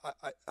 and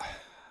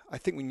I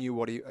think we knew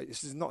what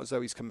this is not as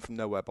though he's coming from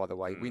nowhere, by the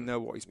way. We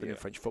know what he's been in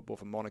French football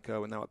for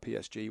Monaco and now at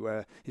PSG,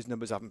 where his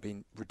numbers haven't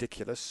been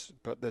ridiculous,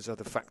 but there's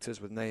other factors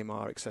with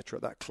Neymar, etc.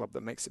 at that club that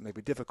makes it maybe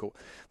difficult.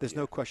 There's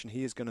no question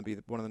he is going to be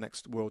one of the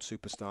next world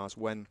superstars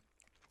when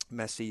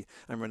Messi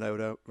and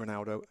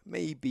Ronaldo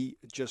may be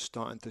just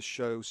starting to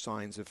show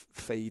signs of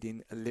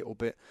fading a little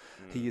bit.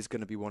 He is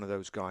going to be one of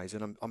those guys,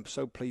 and I'm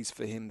so pleased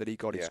for him that he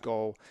got his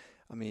goal.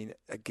 I mean,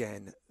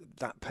 again,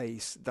 that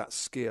pace, that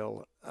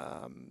skill,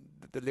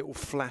 the little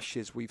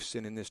flashes we've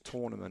seen in this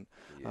tournament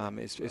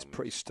is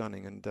pretty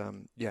stunning.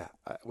 And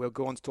we'll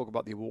go on to talk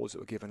about the awards that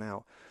were given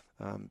out,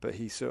 but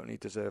he certainly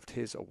deserved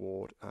his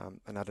award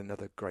and had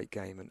another great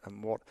game.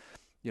 And what,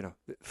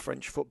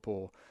 French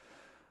football,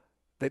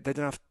 they don't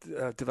have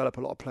to develop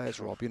a lot of players,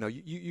 Rob.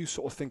 You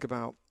sort of think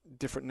about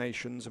different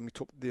nations, and we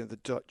talk the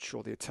Dutch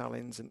or the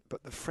Italians,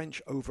 but the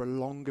French over a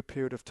longer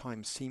period of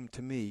time seem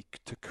to me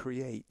to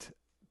create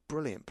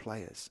brilliant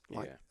players,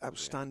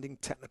 outstanding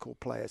technical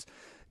players.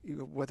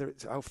 Whether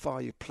it's how far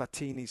you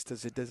Platinis to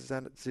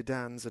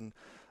Zidane's and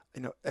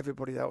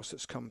everybody else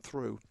that's come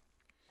through.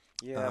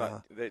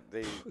 Yeah,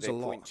 they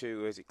point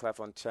to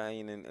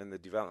Clairefontaine and the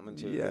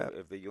development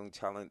of the young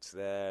talents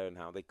there, and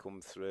how they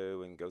come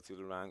through and go through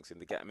the ranks, and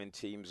they get them in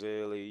teams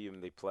early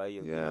and they play.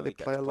 They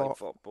play a lot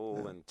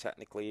football and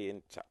technically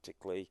and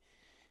tactically.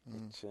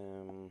 It's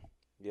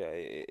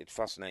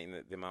fascinating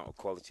the amount of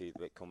quality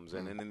that comes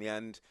in, and in the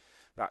end,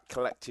 that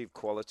collective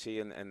quality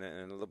and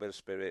a little bit of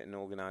spirit and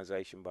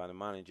organisation by the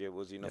manager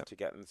was enough to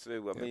get them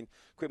through. I mean,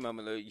 quick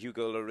moment,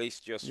 Hugo Lloris,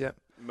 just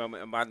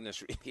moment of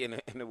madness really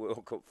in a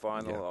World Cup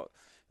final.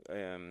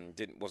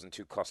 Wasn't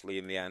too costly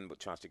in the end, but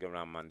tries to go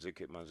around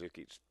Mandzukic.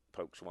 Mandzukic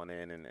pokes one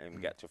in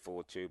and get to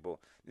 4-2, but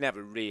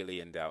never really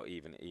in doubt.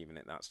 Even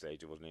at that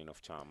stage, there wasn't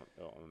enough time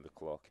on the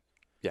clock.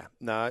 Yeah,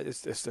 no,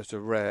 it's just a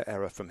rare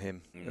error from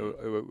him.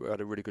 Who had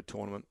a really good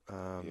tournament.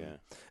 And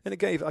it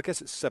gave, I guess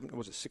it's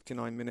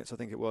 69 minutes, I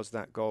think it was,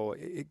 that goal.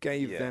 It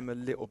gave them a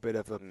little bit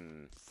of a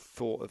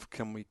thought of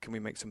can we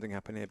make something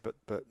happen here?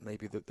 But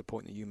maybe the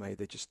point that you made,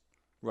 they just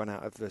run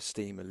out of the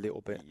steam a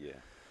little bit. Yeah.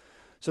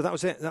 So that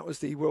was it. That was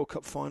the World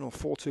Cup final,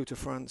 4-2 to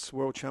France,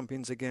 world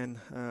champions again,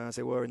 as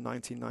they were in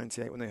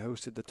 1998 when they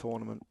hosted the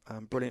tournament.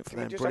 Brilliant for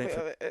them. Brilliant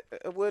have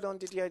a word on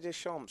Didier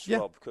Deschamps,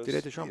 Rob?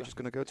 Didier Deschamps is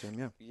going to go to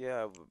him,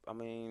 Yeah, I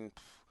mean,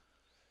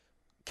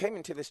 came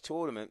into this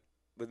tournament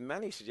with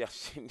many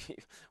suggestions,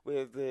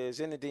 with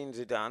Zinedine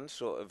Zidane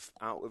sort of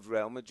out of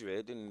Real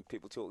Madrid, and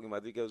people talking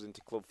whether he goes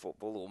into club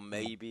football or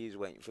maybe he's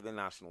waiting for the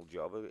national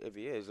job. If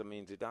he is, I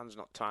mean, Zidane's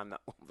not timed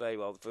that one very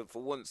well.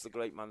 For once, the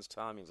great man's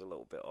timing's a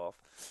little bit off.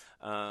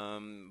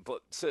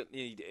 But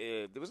certainly,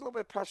 there was a little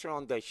bit of pressure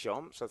on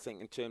Deschamps, I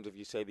think, in terms of,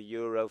 you say, the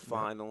Euro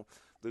final,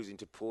 losing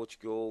to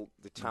Portugal,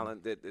 the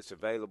talent that's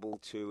available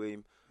to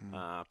him.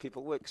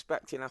 People were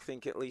expecting, I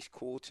think, at least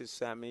quarters,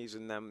 semis,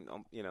 and then,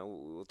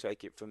 we'll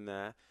take it from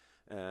there.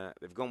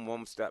 They've gone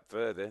one step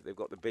further. They've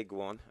got the big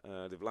one.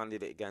 They've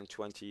landed it again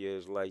 20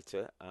 years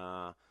later.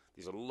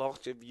 There's a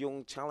lot of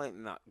young talent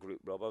in that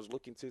group, Rob. I was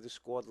looking through the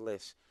squad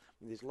list.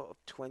 There's a lot of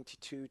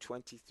 22,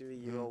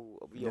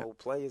 23-year-old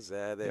players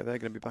there. Yeah, they're going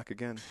to be back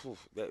again.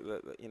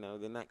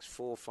 The next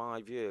 4 or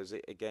 5 years,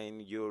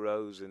 again,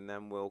 Euros and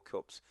then World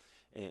Cups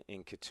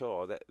in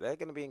Qatar, they're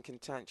going to be in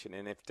contention.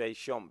 And if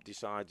Deschamps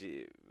decides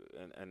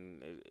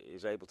and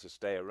is able to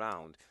stay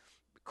around,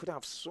 could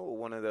have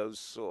one of those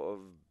sort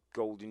of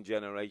golden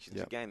generations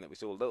again that we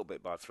saw a little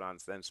bit by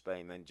France, then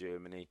Spain, then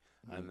Germany,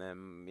 and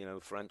then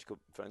French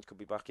could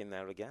be back in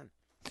there again.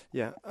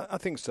 Yeah, I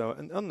think so.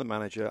 And on the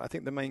manager, I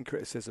think the main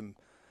criticism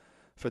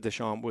for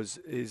Deschamps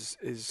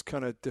is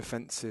kind of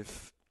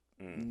defensive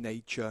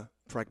nature,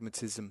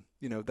 pragmatism.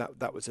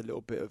 That was a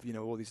little bit of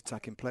all these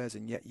attacking players,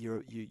 and yet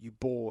you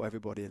bore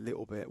everybody a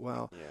little bit.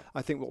 Well,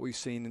 I think what we've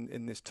seen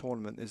in this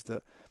tournament is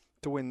that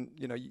to win,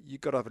 you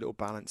got to have a little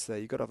balance there.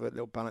 You got to have a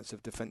little balance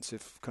of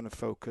defensive kind of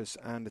focus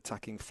and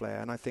attacking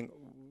flair. And I think,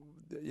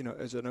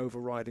 as an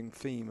overriding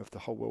theme of the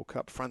whole World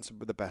Cup, France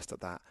were the best at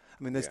that.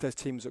 I mean, there's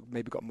teams that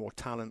maybe got more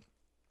talent.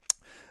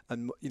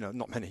 And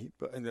not many,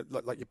 but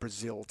like your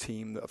Brazil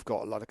team that have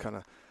got a lot of kind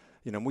of,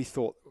 and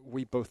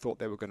we both thought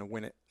they were going to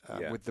win it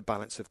with the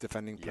balance of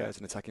defending players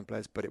and attacking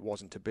players, but it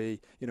wasn't to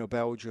be.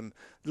 Belgium,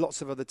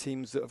 lots of other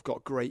teams that have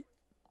got great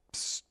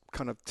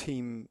kind of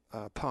team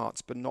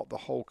parts, but not the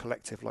whole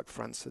collective like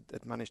France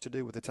had managed to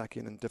do with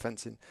attacking and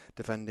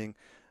defending,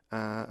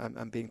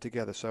 and being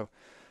together. So.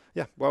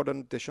 Yeah, well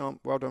done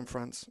Deschamps, well done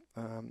France,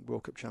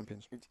 World Cup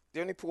champions.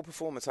 The only poor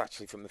performance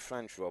actually from the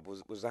French, Rob,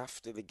 was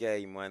after the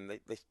game when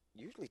they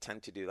usually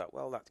tend to do that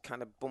well, that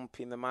kind of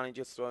bumping the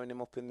manager, throwing him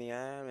up in the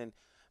air. And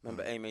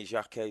remember Aimé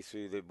Jacquet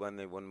when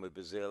they won with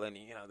Brazil, and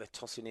they're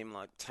tossing him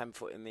like 10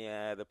 foot in the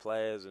air, the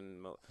players,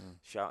 and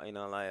shouting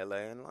 "Allez,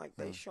 allez," and like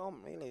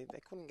Deschamps, really,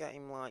 they couldn't get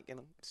him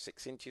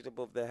 6 inches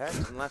above their head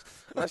unless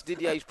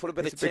Didier's put a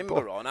bit of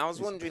timber on. I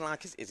was wondering,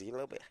 is he a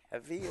little bit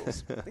heavy or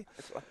something?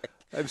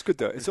 It was good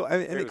though. It was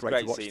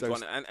great to watch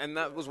those. And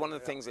that was one of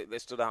the things that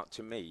stood out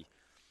to me.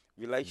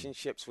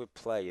 Relationships with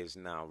players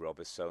now, Rob,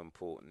 is so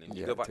important. And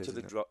you go back to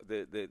the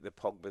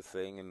Pogba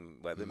thing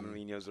and whether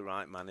Mourinho's the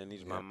right man and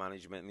his man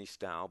management and his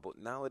style. But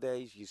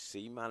nowadays, you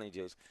see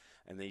managers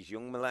and these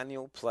young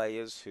millennial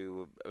players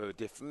who are a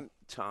different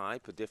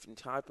type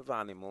of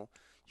animal.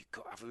 You've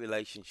got to have a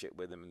relationship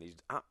with them. And there's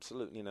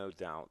absolutely no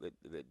doubt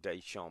that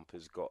Deschamps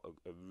has got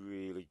a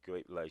really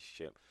great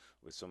relationship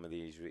with some of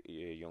these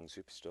young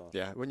superstars.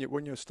 Yeah, when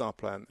you're a star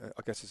player,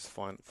 I guess it's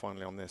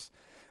finally on this,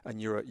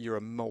 and you're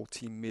a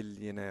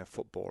multi-millionaire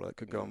footballer that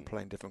could go and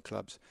play in different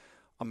clubs.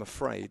 I'm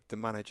afraid the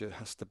manager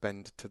has to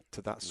bend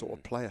to that sort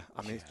of player.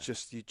 I mean, it's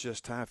just you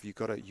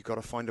got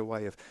to find a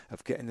way of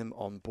getting them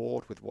on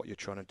board with what you're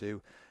trying to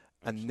do,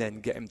 and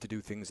then get him to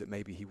do things that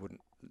maybe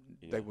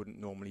they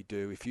wouldn't normally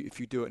do. If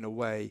you do it in a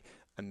way,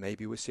 and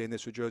maybe we're seeing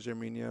this with Jose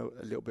Mourinho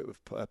a little bit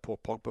with poor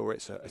Pogba, where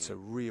it's a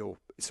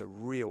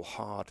real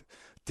hard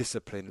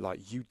discipline.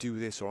 Like, you do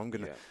this, or I'm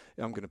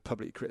gonna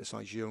publicly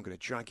criticize you. I'm gonna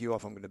drag you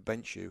off. I'm gonna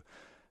bench you.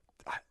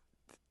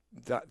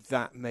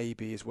 That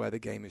maybe is where the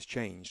game has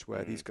changed,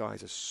 where these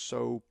guys are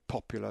so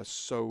popular,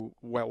 so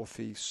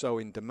wealthy, so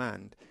in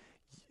demand.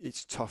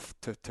 It's tough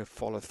to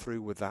follow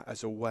through with that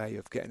as a way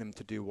of getting them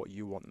to do what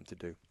you want them to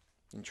do.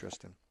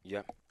 Interesting.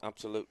 Yeah,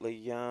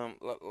 absolutely.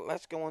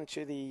 Let's go on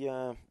to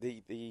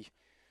the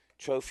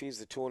trophies,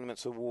 the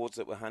tournaments, awards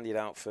that were handed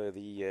out for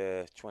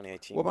the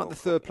 2018. What about the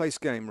third place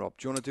game, Rob?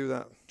 Do you want to do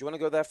that? Do you want to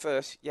go there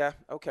first? Yeah,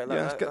 okay.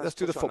 Let's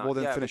do the football,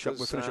 then finish up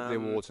with the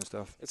awards and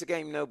stuff. It's a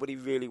game nobody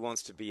really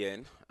wants to be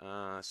in.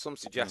 Some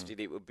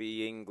suggested it would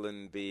be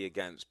England B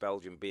against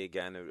Belgium B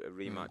again, a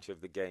rematch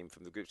of the game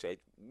from the group stage.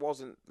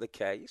 Wasn't the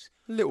case.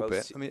 A little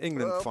bit. I mean,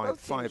 England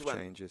five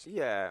changes.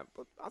 Yeah,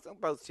 but I think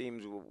both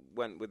teams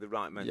went with the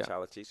right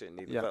mentality.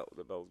 Certainly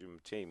the Belgium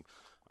team,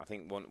 I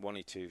think,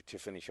 wanted to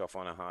finish off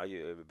on a high.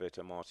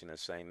 Roberto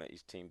Martinez saying that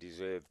his team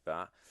deserved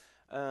that.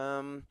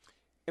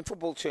 In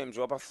football terms,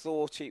 Rob, I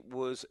thought it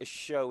was a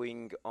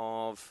showing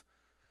of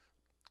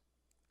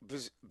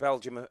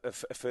Belgium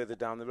further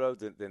down the road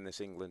than this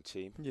England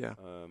team. Yeah.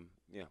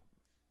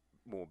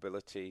 More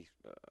ability,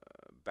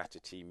 better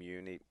team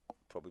unit,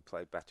 probably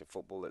played better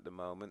football at the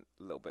moment.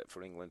 A little bit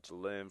for England to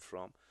learn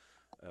from.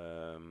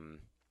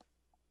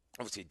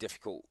 Obviously, a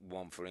difficult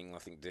one for England.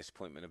 I think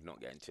disappointment of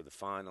not getting to the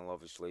final.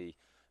 Obviously,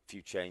 a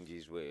few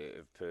changes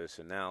of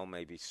personnel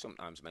maybe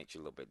sometimes makes you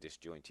a little bit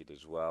disjointed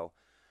as well.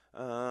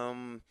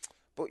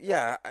 But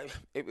yeah,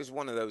 it was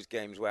one of those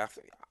games where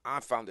I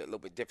found it a little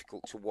bit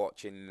difficult to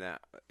watch in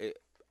that I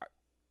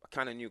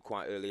kind of knew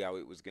quite early how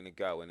it was going to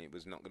go, and it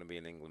was not going to be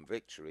an England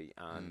victory,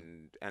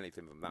 and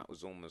anything from that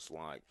was almost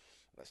like,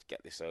 let's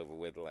get this over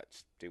with,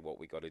 let's do what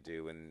we got to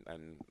do, and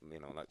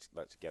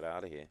let's get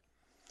out of here.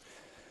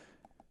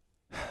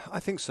 I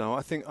think so.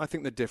 I think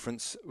the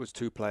difference was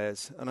two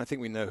players, and I think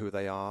we know who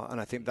they are,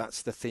 and I think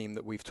that's the theme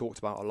that we've talked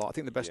about a lot. I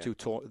think the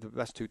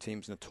best two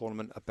teams in the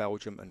tournament are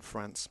Belgium and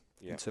France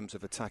in terms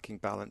of attacking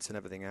balance and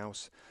everything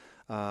else.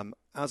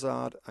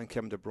 Hazard and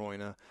Kevin De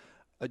Bruyne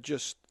are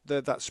just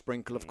that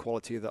sprinkle of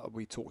quality that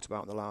we talked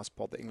about in the last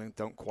pod that England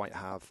don't quite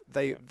have.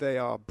 They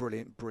are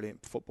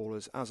brilliant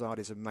footballers. Hazard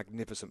is a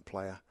magnificent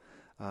player.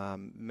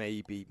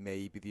 Maybe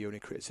the only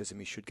criticism,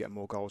 he should get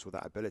more goals with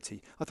that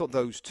ability. I thought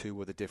those two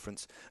were the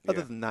difference.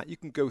 Other than that, you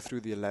can go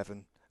through the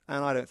 11,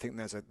 and I don't think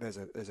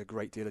there's a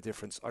great deal of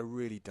difference. I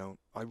really don't.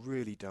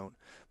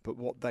 But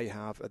what they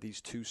have are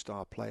these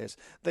two-star players.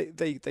 They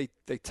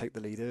take the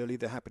lead early.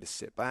 They're happy to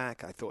sit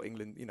back. I thought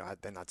England,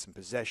 had some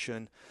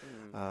possession.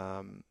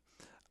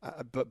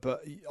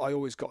 But I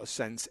always got a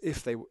sense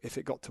if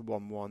it got to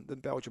 1-1, then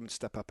Belgium would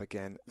step up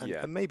again.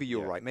 And maybe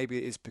you're right. Maybe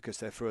it is because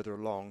they're further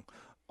along.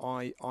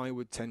 I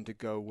would tend to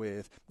go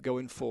with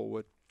going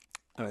forward.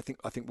 And I think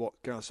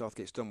what Gareth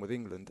Southgate's done with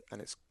England,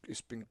 and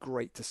it's been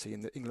great to see,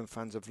 and the England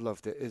fans have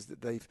loved it, is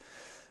that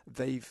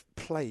they've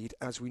played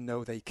as we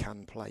know they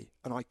can play.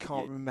 And I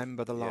can't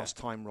remember the last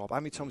time, Rob. How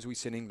many times have we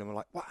seen England? We're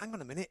like, well, hang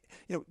on a minute.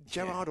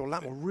 Gerrard or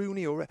Lam or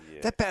Rooney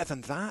they're better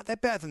than that. They're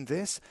better than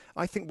this.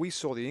 I think we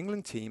saw the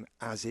England team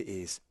as it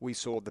is. We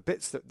saw the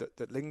bits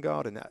that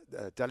Lingard and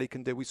Dele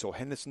can do. We saw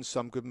Henderson,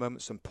 some good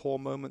moments, some poor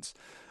moments,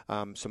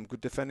 some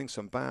good defending,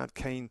 some bad.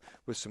 Kane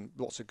with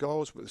lots of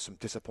goals, with some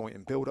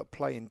disappointing build-up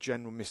play. In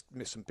general, missed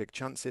some big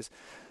chances,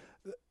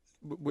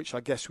 which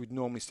I guess we'd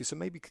normally see. So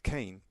maybe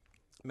Kane.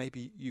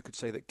 Maybe you could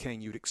say that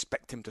Kane, you'd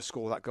expect him to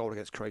score that goal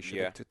against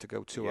Croatia to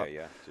go 2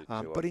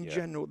 up. But in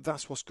general,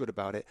 that's what's good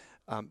about it.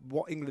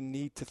 What England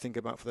need to think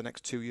about for the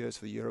next 2 years,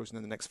 for the Euros and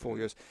then the next 4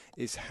 years,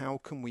 is how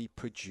can we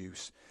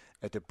produce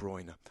a De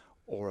Bruyne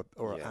or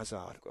a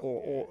Hazard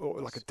or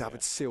like a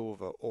David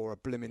Silva or a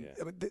Blimmin.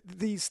 I mean,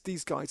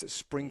 these guys that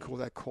sprinkle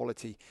their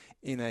quality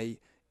in a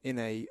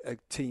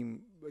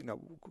team.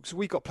 So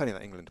we've got plenty of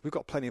that in England. We've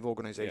got plenty of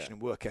organisation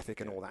and work ethic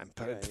and all that, and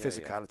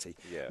physicality.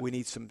 We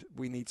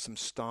need some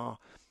star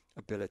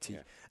ability,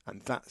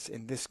 and that's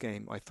in this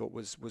game. I thought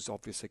was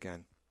obvious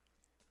again.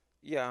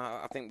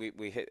 Yeah, I think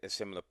we hit a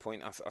similar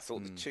point. I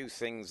thought the two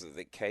things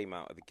that came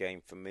out of the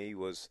game for me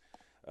was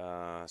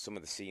some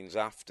of the scenes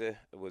after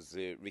was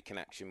the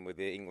reconnection with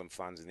the England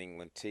fans and the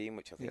England team,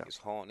 which I think is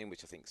heartening,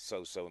 which I think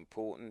is so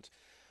important.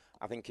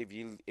 I think if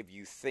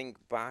you think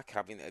back,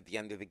 having at the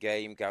end of the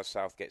game, Gareth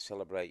Southgate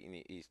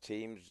celebrating his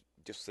teams,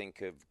 just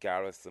think of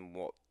Gareth and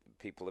what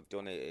people have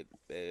done at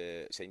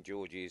St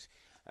George's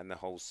and the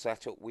whole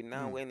setup. We're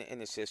now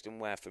in a system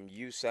where from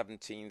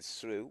U17s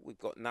through, we've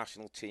got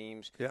national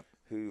teams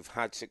who've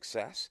had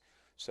success.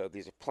 So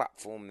there's a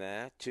platform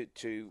there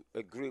to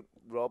a group,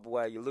 Rob,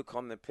 where you look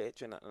on the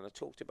pitch, and I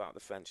talked about the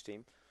French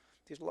team.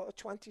 There's a lot of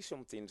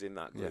 20-somethings in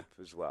that group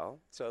as well.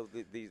 So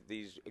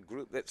there's a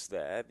group that's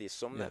there. There's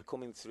some that are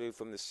coming through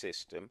from the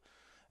system.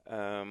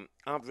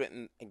 I've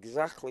written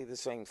exactly the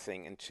same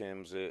thing in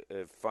terms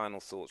of final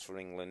thoughts for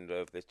England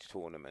of the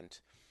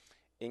tournament.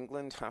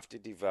 England have to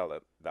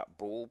develop that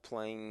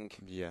ball-playing,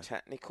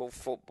 technical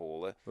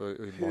footballer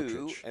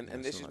who,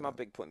 and this is my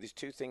big point, there's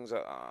two things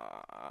that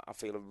I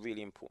feel are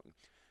really important.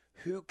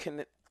 Who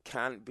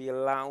can be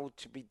allowed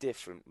to be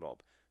different,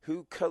 Rob?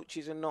 Who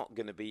coaches are not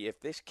going to be, if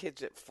this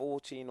kid's at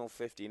 14 or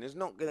 15, is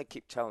not going to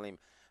keep telling him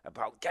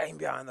about getting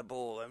behind the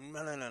ball. And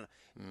no.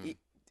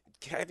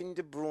 Kevin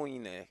De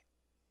Bruyne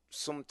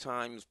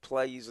sometimes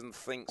plays and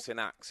thinks and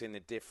acts in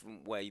a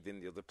different way than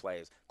the other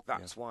players.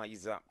 That's why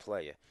he's that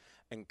player.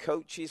 And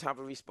coaches have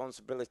a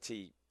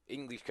responsibility,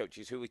 English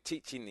coaches who are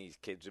teaching these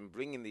kids and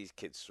bringing these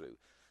kids through,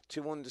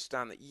 to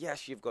understand that,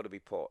 yes, you've got to be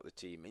part of the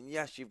team. And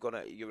yes,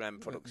 your end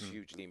product's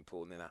hugely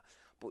important in that.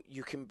 But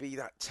you can be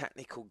that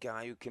technical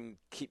guy who can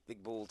keep the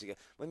ball together.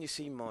 When you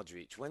see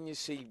Modric, when you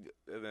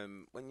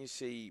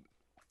see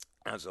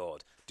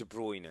Hazard, De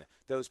Bruyne,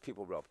 those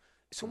people, Rob,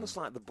 it's almost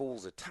like the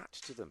ball's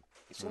attached to them.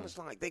 It's almost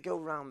like they go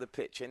around the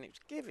pitch and it's,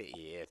 give it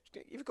here.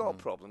 You've got a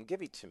problem,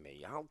 give it to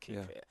me. I'll keep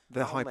it.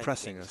 They're high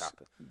pressing us.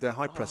 They're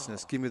high pressing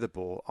us. Give me the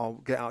ball.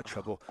 I'll get out of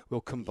trouble. We'll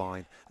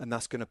combine, and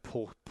that's going to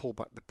pull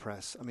back the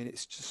press. I mean,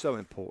 it's just so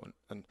important.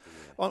 And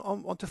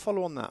on to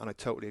follow on that, and I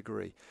totally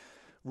agree.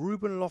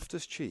 Ruben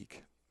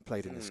Loftus-Cheek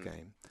played in this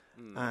game,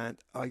 and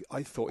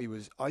I thought he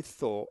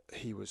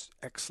was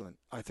excellent.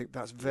 I think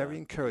that's very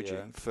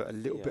encouraging for a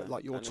little bit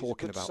like you're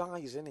talking about.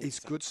 Size, isn't he?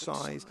 He's good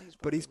size,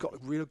 but he's got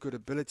real good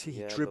ability.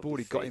 He dribbled.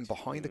 He got in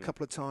behind a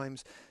couple of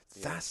times.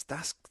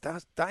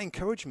 That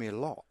encouraged me a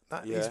lot.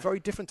 He's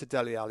very different to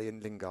Dele Alli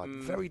and Lingard.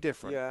 Very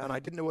different. And I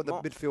didn't know whether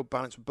the midfield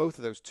balance with both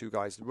of those two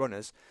guys, the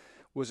runners,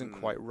 wasn't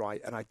quite right.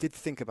 And I did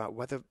think about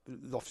whether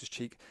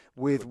Loftus-Cheek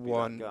with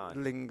one,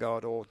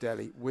 Lingard or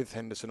Dele with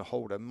Henderson or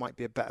Holder might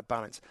be a better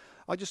balance.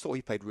 I just thought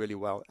he played really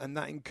well, and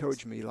that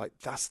encouraged me. Like,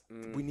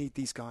 we need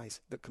these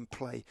guys that can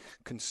play,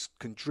 can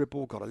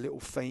dribble, got a little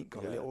feint,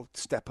 got a little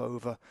step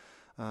over.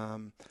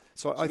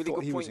 So I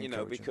thought he was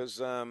encouraging. Because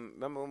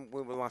remember when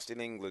we were last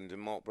in England,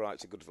 and Mark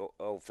Bright's a good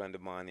old friend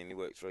of mine, and he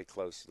works very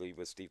closely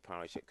with Steve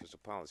Parish at Crystal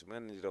Palace. We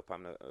ended up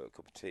having a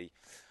cup of tea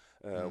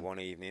one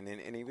evening,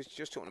 and he was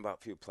just talking about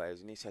a few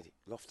players, and he said,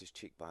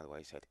 Loftus-Cheek, by the way,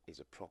 he said, is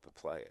a proper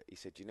player. He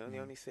said, you know the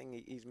only thing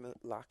he's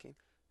lacking?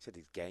 He said,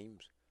 his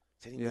games.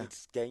 He said he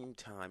needs game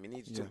time. He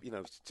needs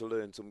to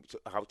learn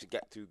how to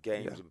get through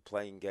games and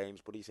playing games.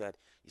 But he said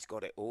he's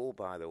got it all,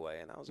 by the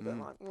way. And I was a bit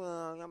like,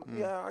 well,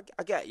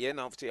 I get you. And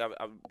obviously, I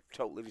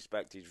totally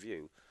respect his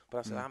view. But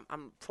I said,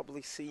 I'm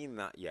probably seeing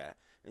that yet.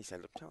 And he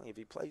said, "Look, I'm telling you, if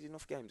he plays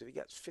enough games, if he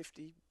gets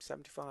 50,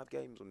 75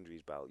 games under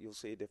his belt, you'll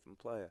see a different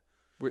player."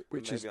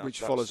 Which That's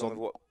follows some on of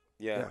what,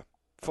 yeah,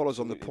 follows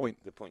on absolutely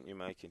the point you're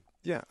making.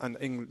 Yeah,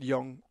 and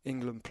young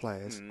England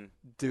players,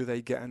 do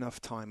they get enough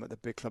time at the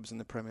big clubs in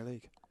the Premier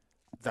League?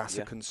 That's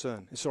a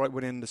concern. It's all right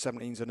winning the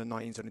 17s and the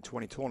 19s and the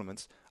 20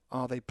 tournaments.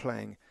 Are they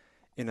playing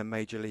in a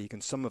major league?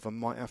 And some of them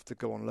might have to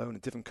go on loan in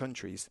different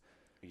countries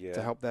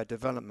to help their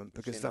development,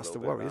 because that's the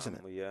worry, isn't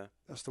it? Yeah,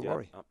 that's the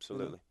worry.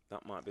 Absolutely.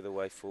 That might be the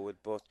way forward.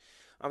 But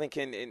I think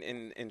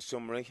in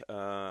summary,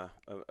 a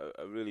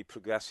really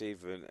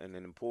progressive and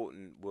an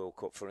important World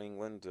Cup for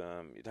England.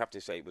 You'd have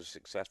to say it was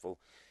successful,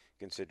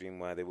 considering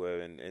where they were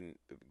in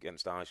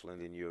against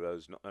Iceland in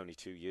Euros not only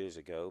 2 years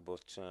ago, but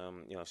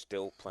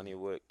still plenty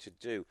of work to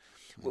do.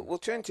 We'll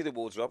turn to the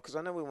awards, Rob, because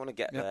I know we want to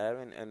get there.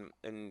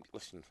 And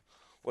listen,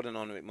 what an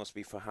honour it must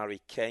be for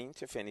Harry Kane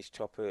to finish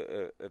top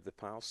of the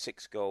pile.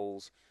 6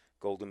 goals,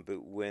 Golden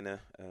Boot winner.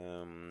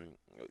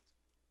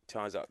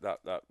 Ties up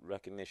that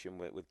recognition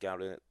with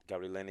Gary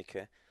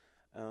Lineker.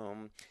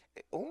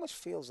 It almost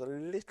feels a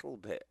little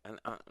bit, and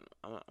I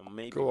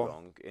may be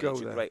wrong,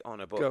 it's a great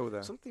honour,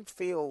 but something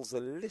feels a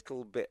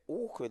little bit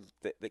awkward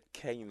that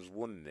Kane's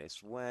won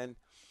this when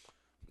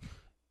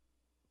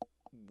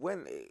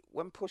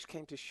push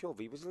came to shove.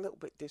 He was a little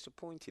bit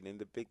disappointed in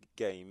the big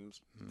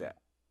games that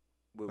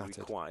were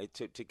required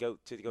to go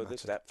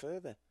this step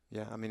further.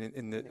 Yeah, I mean,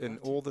 in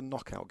all the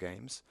knockout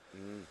games,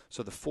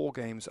 so the 4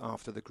 games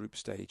after the group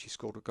stage, he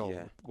scored a goal,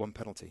 1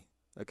 penalty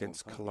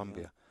against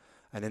Colombia.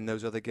 And in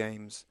those other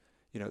games,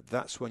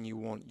 that's when you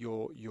want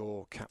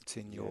your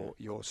captain,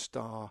 your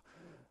star,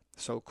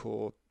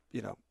 so-called,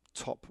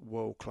 top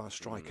world-class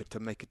striker to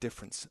make a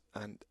difference.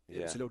 And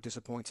it was a little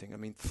disappointing. I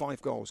mean,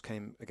 5 goals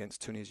came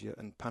against Tunisia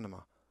and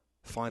Panama,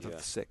 5 of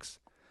the 6,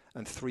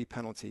 and 3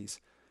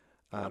 penalties.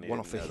 One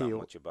off the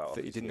heel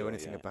that he didn't know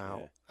anything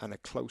about, and a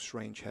close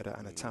range header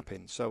and a tap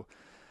in. So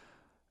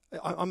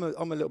I'm a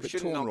little bit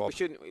torn, Rob. We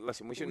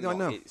shouldn't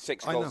knock it.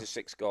 6 goals is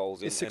 6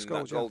 goals. It's 6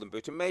 goals, Golden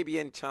Boot. And maybe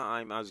in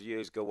time, as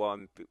years go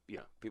on,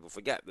 people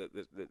forget that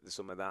there's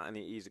some of that, and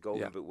he's a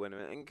Golden Boot winner.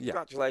 And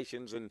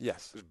congratulations, and it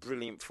was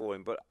brilliant for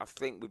him. But I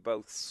think we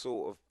both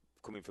sort of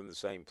coming from the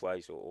same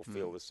place or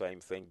feel the same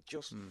thing.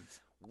 Just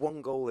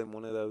 1 goal in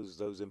one of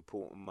those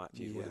important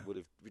matches would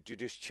have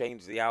just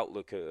changed the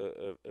outlook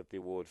of the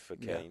award for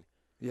Kane.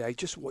 Yeah, he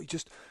just,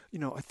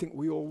 I think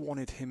we all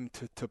wanted him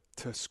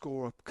to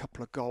score a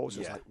couple of goals. It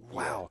was like,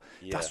 wow,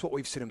 that's what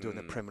we've seen him do in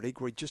the Premier League,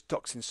 where he just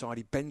ducks inside,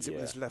 he bends it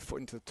with his left foot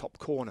into the top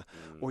corner,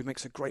 or he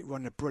makes a great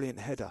run, a brilliant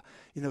header.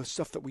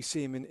 Stuff that we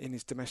see him in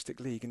his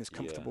domestic league and is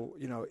comfortable.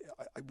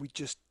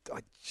 It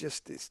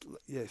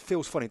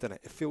feels funny, doesn't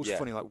it? It feels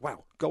funny, like,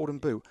 wow, Golden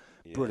Boot,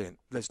 brilliant.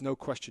 There's no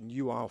question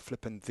you are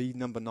flipping the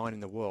number 9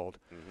 in the world.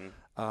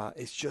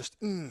 It's just,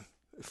 it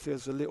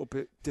feels a little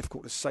bit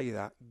difficult to say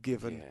that,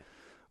 given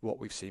what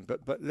we've seen,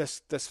 but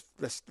let's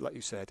like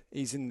you said,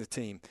 he's in the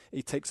team.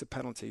 He takes the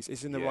penalties.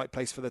 He's in the right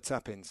place for the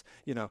tap-ins.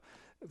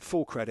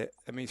 Full credit.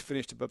 I mean, he's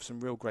finished above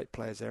some real great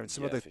players there, and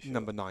some other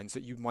number 9s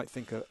that you might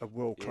think are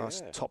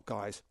world-class top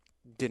guys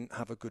didn't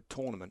have a good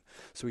tournament.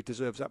 So he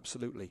deserves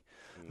absolutely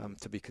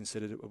to be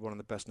considered one of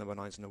the best number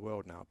 9s in the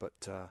world now. But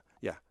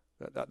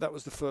that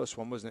was the first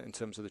one, wasn't it, in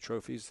terms of the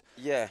trophies?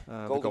 Yeah,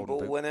 Golden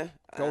Ball winner.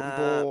 Golden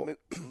Ball.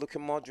 Luka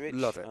Modric.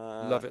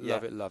 Love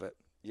it.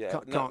 Yeah,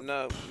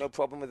 no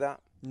problem with that.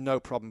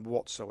 No problem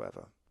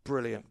whatsoever.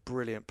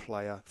 Brilliant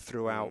player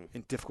throughout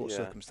in difficult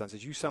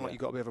circumstances. You sound like you've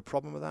got a bit of a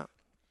problem with that.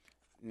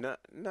 No,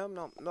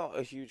 not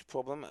a huge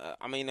problem.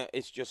 I mean,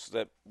 it's just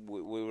that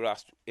we were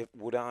asked,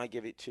 would I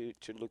give it to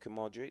Luka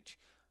Modric?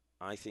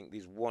 I think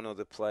there's one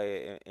other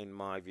player, in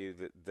my view,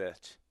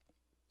 that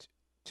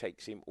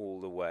takes him all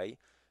the way.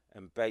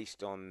 And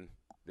based on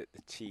that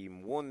the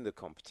team won the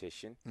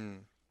competition,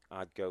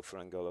 I'd go for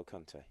N'Golo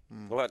Kante.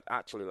 Well,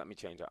 actually, let me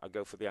change that. I'd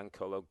go for the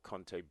N'Golo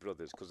Kante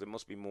brothers, because there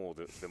must be more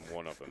than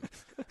one of them.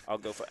 I'll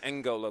go for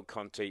N'Golo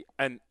Kante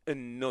and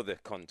another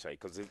Kante,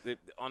 because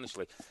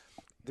honestly,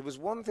 there was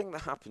one thing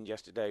that happened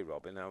yesterday,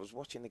 Robin. I was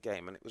watching the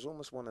game, and it was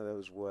almost one of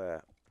those where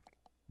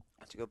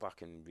I had to go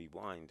back and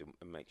rewind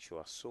and make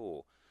sure I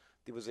saw.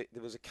 There was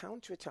a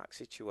counter-attack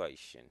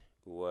situation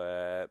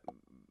where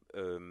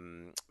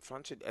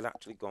France had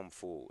actually gone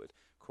forward.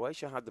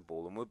 Croatia had the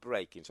ball and were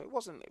breaking, so it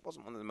wasn't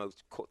one of the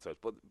most cutthroats,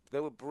 but they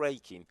were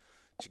breaking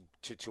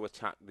to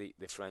attack the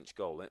French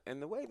goal.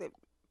 And the way that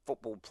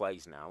football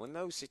plays now, in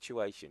those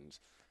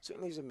situations,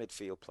 certainly as a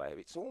midfield player,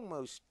 it's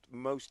almost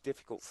most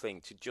difficult thing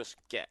to just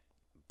get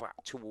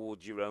back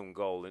towards your own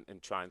goal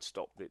and try and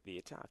stop the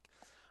attack.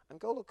 And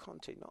N'Golo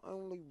Kante not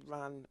only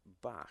ran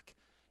back,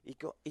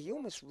 he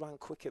almost ran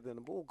quicker than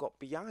the ball, got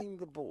behind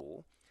the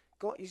ball,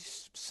 got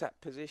his set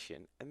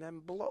position, and then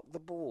blocked the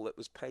ball that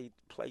was played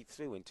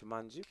through into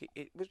Mandzukic.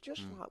 It was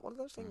just like one of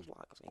those things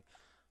like, saying,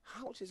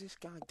 how does this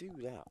guy do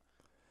that?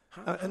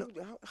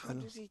 How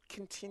does he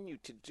continue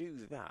to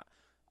do that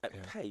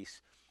at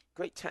pace?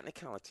 Great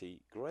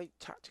technicality, great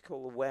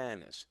tactical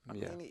awareness. I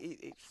mean,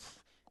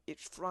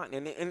 it's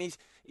frightening. And he's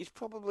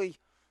probably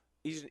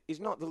he's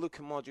not the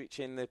Luka Modric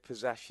in the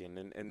possession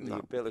and the No.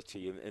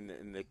 ability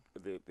and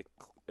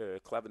the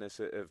cleverness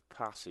of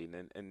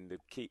passing and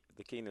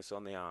the keenness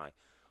on the eye.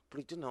 But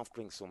he doesn't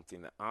bring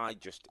something that I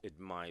just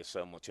admire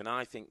so much, and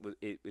I think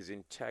it was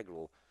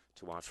integral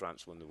to why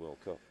France won the World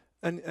Cup.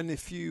 And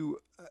if you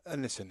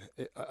and listen,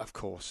 of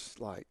course,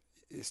 like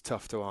it's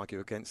tough to argue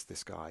against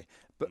this guy,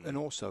 but and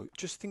also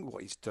just think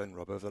what he's done,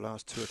 Rob, over the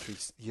last 2 or 3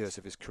 years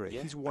of his career.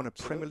 Yeah, He's won a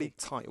Premier absolutely. League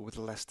title with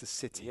Leicester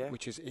City, Yeah.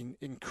 which is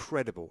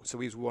incredible. So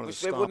he's one of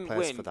Which the they star wouldn't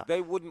players win. for that.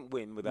 They wouldn't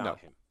win without No,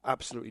 him.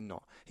 absolutely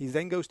not. He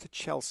then goes to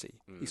Chelsea.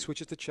 He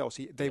switches to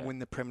Chelsea. They Yeah. win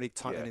the Premier League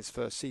title Yeah. in his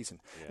first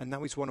season, Yeah. and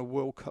now he's won a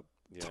World Cup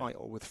Yeah.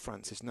 title with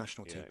France's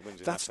national team. He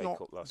wins an That's FA not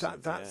Cup last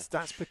season,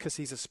 that's because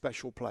he's a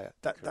special player.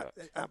 That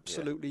Correct.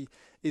 absolutely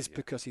is Yeah.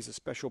 because he's a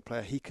special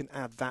player. He can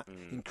add that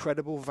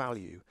incredible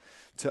value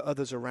to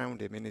others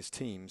around him in his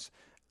teams,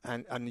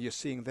 and you're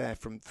seeing there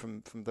from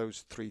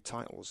those 3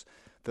 titles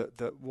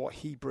that what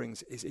he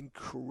brings is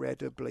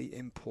incredibly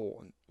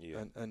important.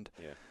 Yeah.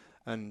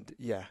 And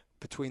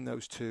between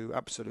those two,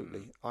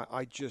 absolutely.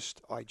 I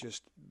just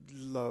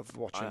love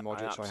watching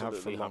Modric. I have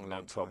for a long, no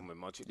long problem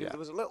time. with Modric. Yeah. There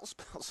was a little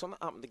spell, something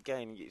happened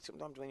again.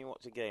 Sometimes when you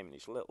watch a game and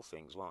it's little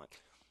things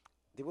like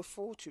they were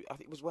 4-2. I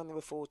think it was when they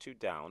were 4-2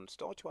 down,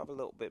 started to have a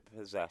little bit of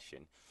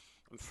possession.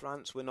 And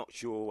France were not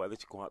sure whether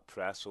to quite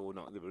press or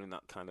not. They were in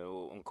that kind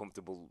of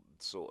uncomfortable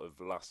sort of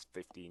last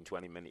 15,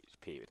 20 minutes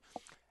period.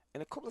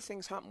 And a couple of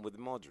things happened with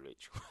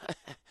Modric.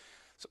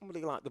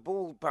 Somebody like the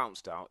ball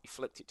bounced out, he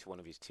flicked it to one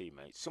of his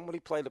teammates. Somebody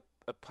played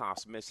a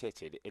pass,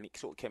 mishitted, and it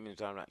sort of came in his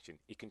direction.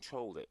 He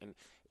controlled it, and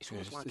it's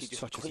almost like he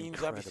just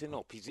cleans everything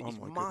up. His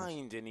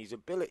mind and his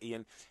ability,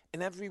 and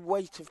every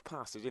weight of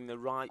pass is in the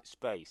right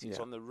space. It's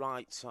on the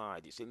right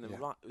side. It's in the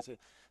right.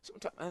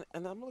 Sometimes,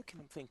 and I'm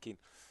looking, I'm thinking,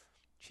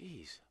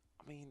 geez,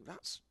 I mean,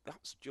 that's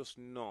just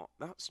not.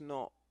 That's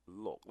not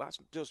luck. That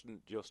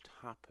doesn't just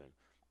happen.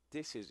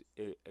 This is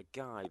a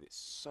guy that's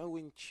so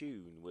in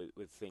tune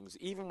with things,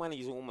 even when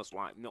he's almost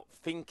like not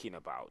thinking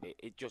about it,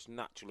 it just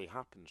naturally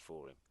happens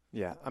for him.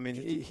 Yeah, I mean,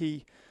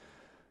 his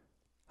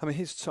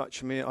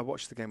touch. I mean, I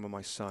watched the game with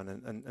my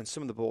son, and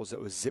some of the balls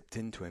that were zipped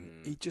into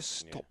him, he just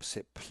stops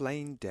it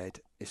plain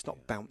dead. It's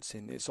not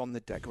bouncing. It's on the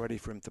deck, ready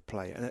for him to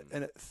play.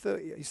 And at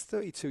 30, he's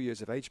 32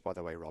 years of age, by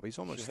the way, Rob. He's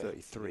almost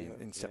 33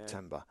 in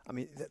September. I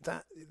mean,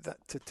 that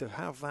to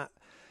have that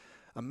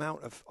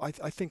amount of, I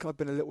think I've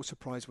been a little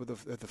surprised with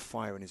the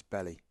fire in his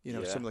belly. You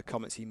know, some of the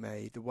comments he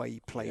made, the way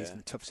he plays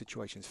in tough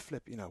situations.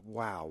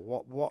 Wow,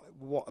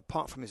 what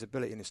apart from his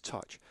ability and his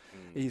touch,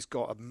 he's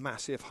got a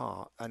massive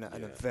heart and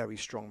a very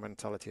strong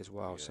mentality as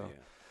well.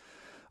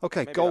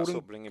 Okay, maybe golden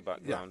upbringing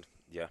background.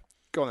 Yeah.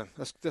 Go on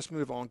then. Let's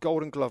move on.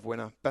 Golden Glove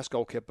winner, best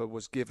goalkeeper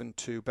was given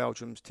to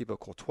Belgium's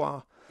Thibaut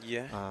Courtois.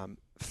 Yeah.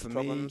 For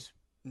me,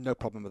 no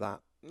problem with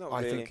that.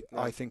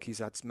 I think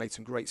he's made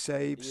some great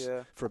saves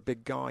for a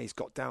big guy. He's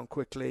got down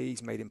quickly.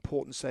 He's made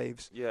important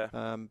saves. Yeah,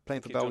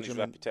 playing for Belgium. His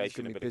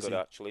reputation a bit good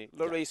actually.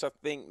 Lloris, I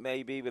think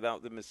maybe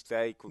without the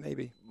mistake,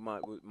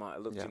 might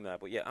have looked in there.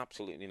 But yeah,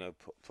 absolutely no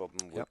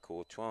problem with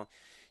Courtois.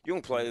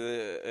 Young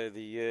player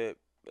the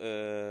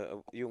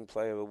Young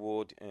Player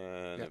Award,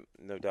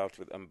 no doubt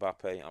with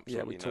Mbappe.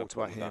 Absolutely, we talked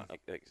about him.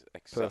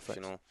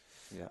 Exceptional.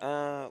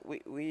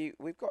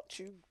 We've got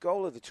 2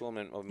 goal of the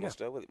tournament of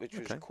Mustoe, which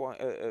was quite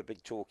a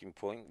big talking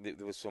point.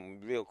 There was some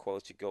real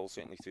quality goals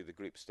certainly through the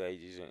group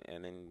stages,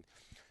 and then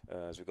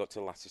as we got to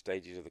the latter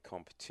stages of the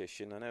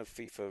competition. I know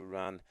FIFA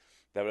ran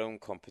their own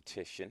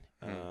competition.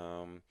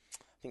 I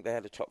think they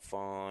had a top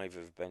 5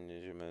 of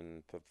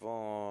Benjamin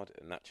Pavard,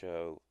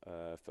 Nacho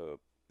for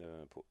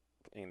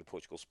in the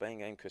Portugal-Spain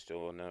game,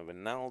 Cristiano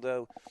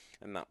Ronaldo,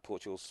 and that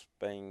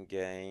Portugal-Spain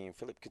game,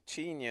 Philippe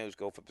Coutinho's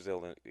goal for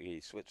Brazil and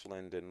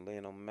Switzerland, and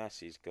Lionel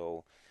Messi's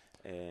goal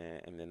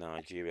in the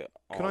Nigeria.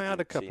 Can I add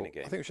a couple?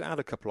 Game. I think we should add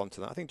a couple onto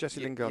that. I think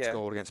Jesse Lingard's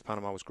goal against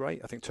Panama was great.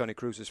 I think Toni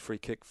Kroos's free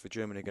kick for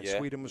Germany against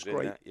Sweden was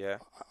great.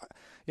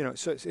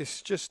 So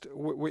it's just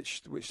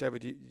whichever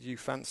you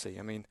fancy.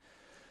 I mean,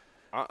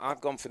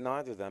 I've gone for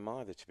neither of them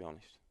either, to be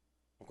honest.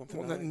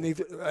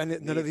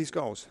 None of these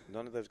goals?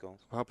 None of those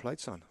goals. Well played,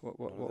 son.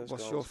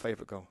 What's your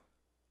favourite goal?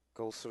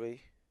 Goal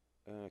 3,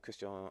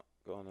 Cristiano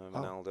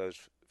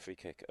Ronaldo's free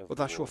kick. Well,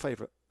 that's your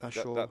favourite.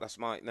 That's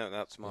my.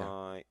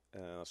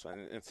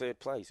 In third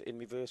place, in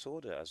reverse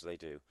order, as they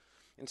do.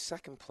 In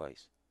second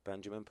place,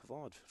 Benjamin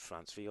Pavard,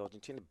 France v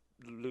Argentina.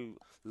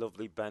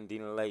 Lovely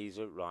bending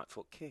laser right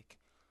foot kick.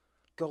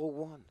 Goal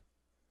 1.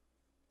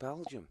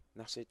 Belgium,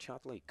 Nasser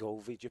Chadli, goal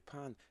v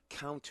Japan,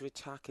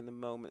 counter-attack in the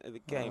moment of the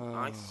game.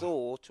 I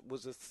thought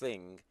was a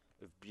thing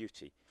of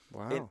beauty.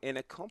 Wow. In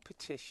a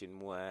competition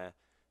where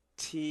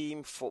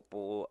team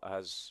football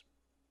has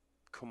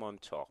come on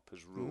top,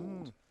 has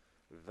ruled,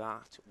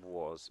 that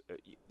was...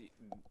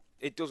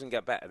 it doesn't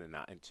get better than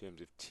that in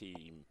terms of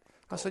team.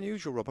 That's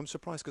unusual, Rob. I'm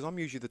surprised because I'm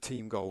usually the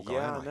team goal guy.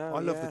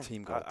 I love the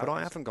team goal, but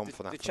I haven't gone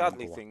for that. The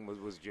Chadli thing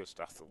was just,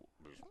 I thought...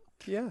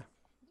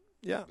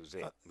 Yeah, was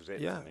it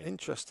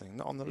interesting.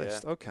 Not on the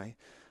list. Okay.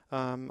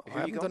 I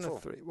haven't done a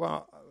 3.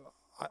 Well,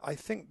 I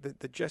think that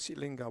the Jesse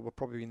Lingard will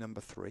probably be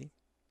number 3.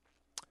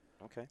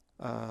 Okay.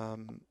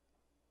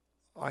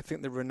 I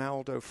think the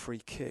Ronaldo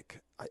free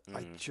kick,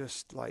 I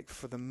just like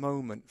for the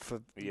moment,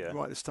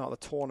 right at the start of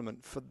the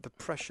tournament, for the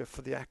pressure,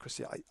 for the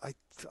accuracy,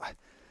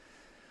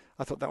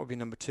 I thought that would be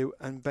number 2,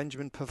 and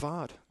Benjamin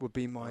Pavard would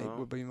be my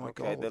goal.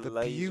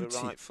 The beauty,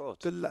 right foot.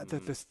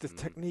 the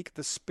technique,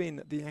 the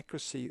spin, the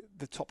accuracy,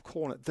 the top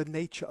corner, the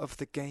nature of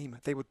the game.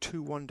 They were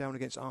 2-1 down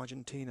against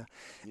Argentina,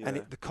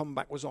 and the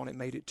comeback was on. It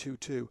made it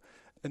 2-2.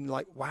 And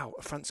like, wow,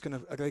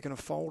 are they going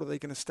to fold? Are they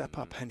going to step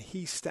up? And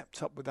he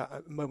stepped up with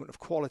that moment of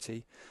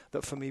quality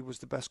that for me was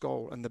the best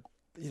goal and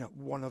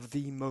one of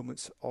the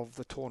moments of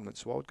the tournament.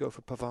 So I would go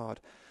for Pavard,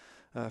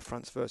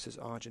 France versus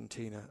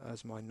Argentina,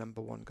 as my number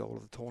 1 goal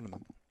of the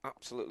tournament.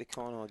 Absolutely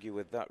can't argue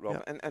with that,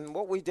 Rob. Yeah. And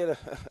what we did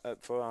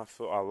for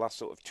our last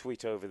sort of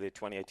tweet over the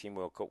 2018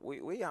 World Cup,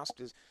 we asked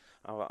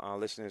our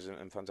listeners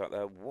and fans out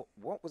there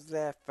what was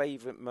their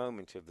favourite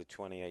moment of the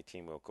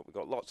 2018 World Cup. We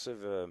got lots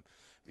of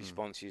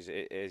responses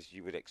as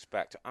you would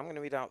expect. I'm going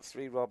to read out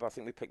 3, Rob. I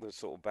think we picked the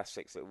sort of best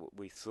 6 that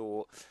we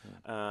thought.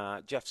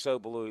 Jeff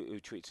Sobel, who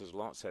tweets us a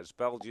lot, says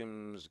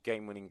Belgium's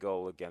game-winning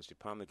goal against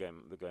Japan, the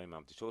game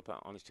I'm talking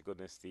about. Honest to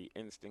goodness, the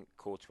instant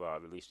Courtois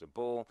released the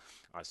ball,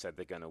 I said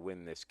they're going to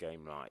win this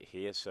game right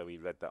here. So he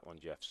read that one,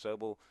 Jeff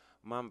Sobel.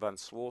 Man van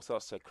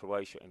Swarthos said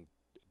Croatia and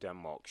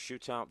Denmark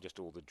shootout, just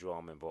all the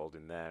drama involved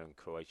in there, and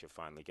Croatia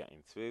finally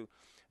getting through.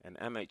 And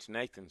M.H.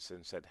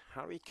 Nathanson said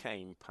Harry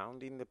Kane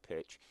pounding the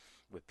pitch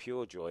with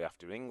pure joy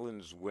after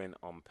England's win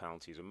on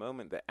penalties, a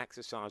moment that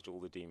exorcised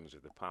all the demons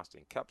of the past,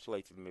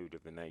 encapsulated the mood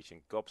of the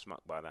nation,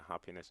 gobsmacked by the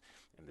happiness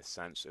and the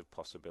sense of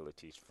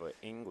possibilities for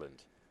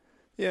England.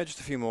 Yeah, just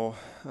a few more.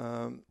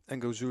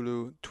 Engo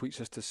Zulu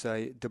tweets us to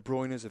say, De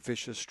Bruyne's a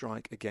vicious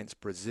strike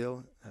against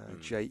Brazil.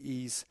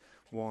 J.E.'s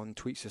one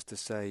tweets us to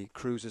say,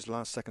 Cruz's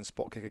last second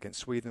spot kick against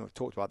Sweden. We've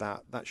talked about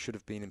that. That should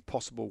have been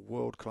impossible.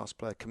 World-class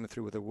player coming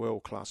through with a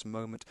world-class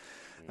moment.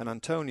 And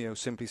Antonio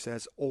simply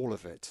says, all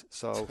of it.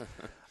 So,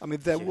 I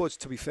mean, there was,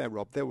 to be fair,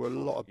 Rob, there were a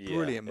lot of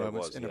brilliant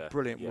moments in a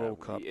brilliant World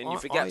Cup. And you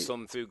forget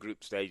some through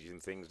group stages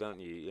and things, don't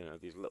you? You know,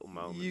 these little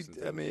moments.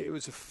 I mean, it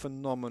was a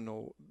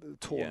phenomenal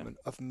tournament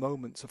of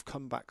moments, of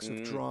comebacks,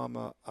 of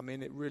drama. I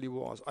mean, it really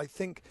was. I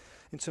think,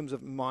 in terms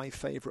of my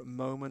favourite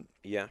moment,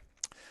 and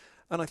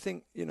I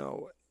think,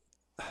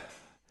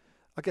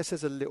 I guess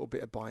there's a little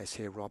bit of bias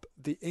here, Rob.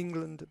 The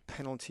England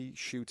penalty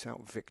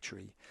shootout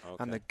victory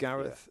and the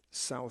Gareth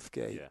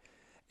Southgate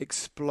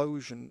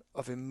explosion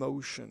of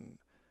emotion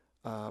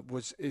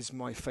is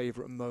my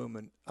favourite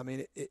moment. I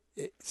mean,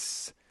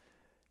 it's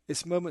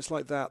moments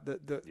like that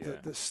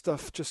that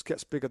stuff just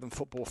gets bigger than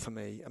football for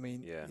me. I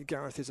mean,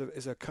 Gareth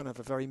is a kind of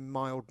a very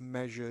mild,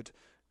 measured,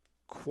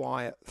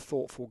 quiet,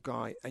 thoughtful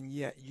guy, and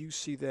yet you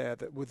see there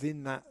that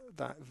within that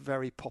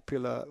very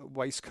popular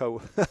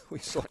waistcoat we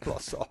saw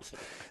lots of,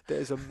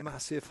 there's a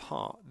massive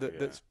heart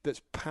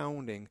that's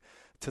pounding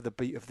to the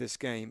beat of this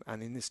game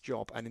and in this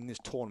job and in this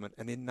tournament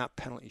and in that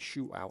penalty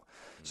shootout.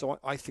 So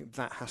I think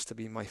that has to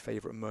be my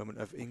favourite moment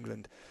of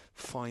England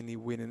finally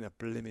winning a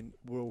blimmin'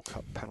 World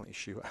Cup penalty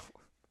shootout.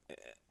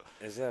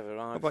 As ever,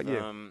 How about you?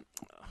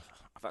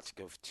 I've had to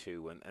go for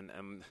 2,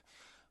 and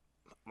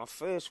my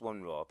first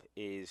one, Rob,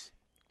 is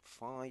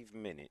 5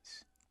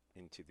 minutes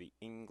into the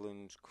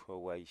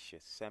England-Croatia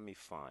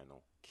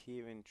semi-final,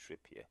 Kieran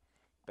Trippier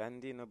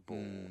bending a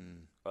ball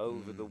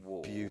over the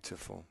wall.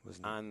 Beautiful,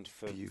 wasn't it? And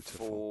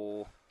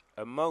for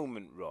a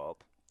moment, Rob,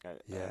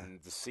 and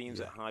the scenes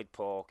at Hyde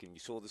Park, and you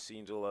saw the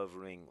scenes all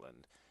over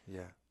England.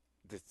 Yeah.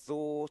 The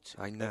thought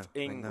of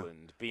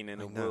England being in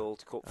a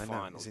World Cup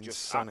final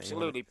just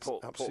absolutely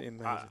put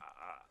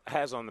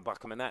hairs on the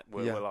back of my neck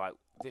where we're like,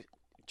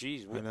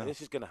 geez,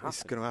 this is going to happen. This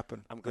is going to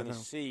happen. I'm going to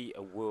see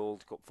a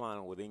World Cup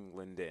final with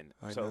England in.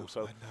 I know.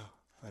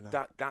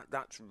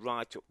 That's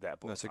right up there.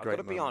 But that's a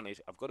great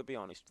moment. I've got to be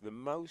honest. The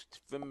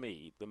most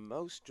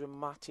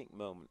dramatic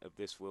moment of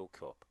this World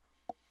Cup,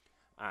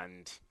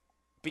 and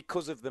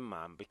because of the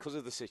man, because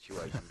of the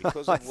situation,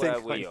 because of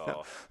where we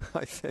are,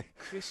 I think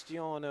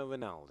Cristiano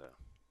Ronaldo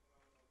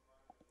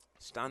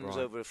stands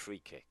over a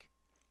free kick.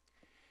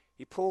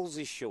 He pulls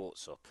his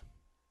shorts up.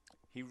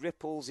 He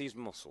ripples his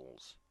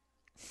muscles.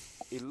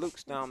 He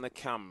looks down the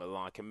camera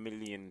like $1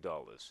 million.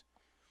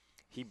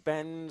 He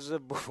bends a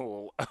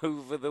ball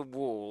over the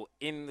wall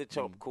in the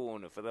top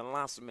corner for the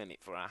last minute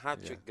for a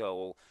hat-trick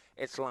goal.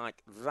 It's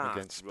like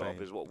that,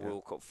 Rob, is what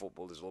World Cup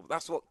football is all about.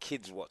 That's what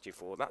kids watch it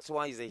for. That's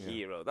why he's a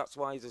hero. That's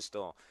why he's a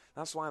star.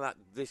 That's why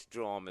this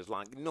drama is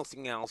like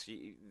nothing else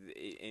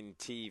in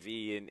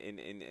TV,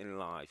 in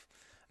life.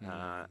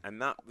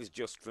 And that was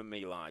just for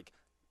me like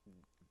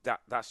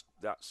that's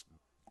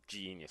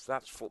genius.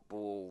 That's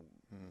football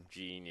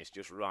genius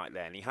just right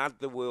there. And he had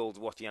the world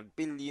watching. He had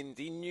billions.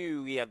 He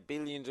knew he had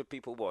billions of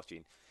people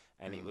watching.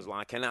 And it was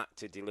like an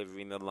actor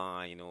delivering the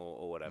line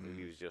or whatever.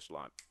 He was just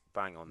like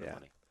bang on the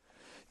money.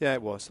 Yeah,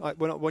 it was.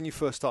 When you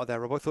first started there,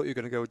 Rob, I thought you were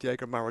going to go with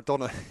Diego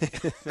Maradona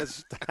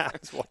as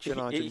stats watching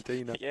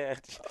Argentina.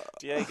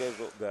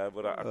 Diego's up there,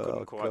 but I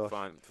couldn't quite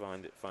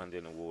find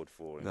an award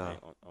for him. No.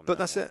 On but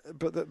that's one. it.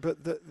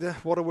 But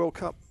what a World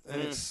Cup!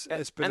 It's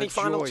been any a joy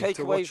final to watch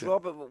takeaways,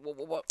 Rob?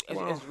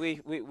 As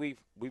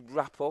we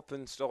wrap up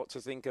and start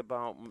to think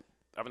about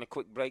having a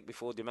quick break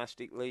before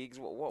domestic leagues.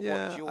 What's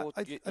Yeah, your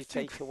think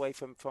takeaway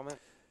from it?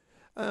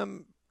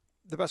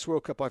 the best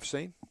World Cup I've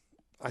seen.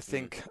 I Mm.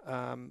 think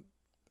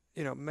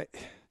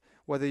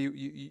whether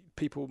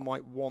people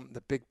might want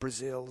the big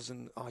Brazils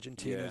and Yeah,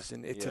 Argentinas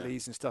and yeah,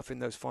 Italy's and stuff in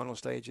those final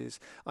stages.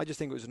 I just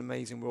think it was an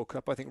amazing World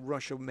Cup. I think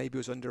Russia maybe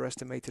was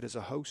underestimated as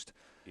a host.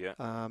 yeah,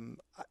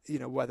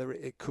 Whether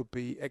it could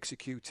be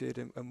executed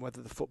and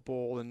whether the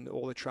football and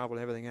all the travel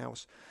and everything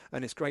else.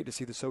 And it's great to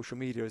see the social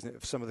media, isn't it,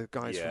 of some of the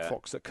guys from yeah,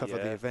 Fox that cover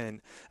the yeah.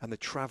 event and the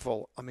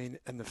travel. I mean,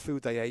 and the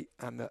food they ate.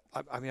 And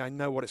I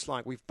know what it's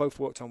like. We've both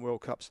worked on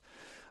World Cups.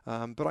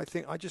 But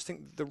I just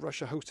think the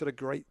Russia hosted a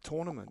great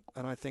tournament.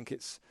 And I think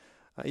it's,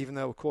 even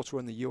though, of course, we're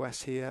in the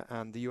US here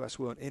and the US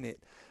weren't in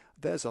it,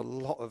 there's a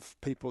lot of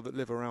people that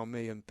live around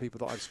me and people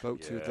that I've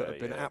spoke to that have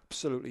been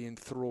absolutely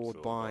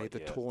enthralled by the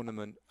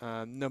tournament,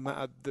 no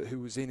matter who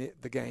was in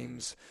it, the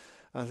games.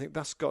 I think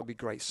that's got to be a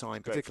great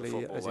sign,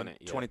 particularly football, as in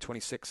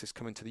 2026 is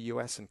coming to the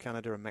US and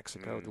Canada and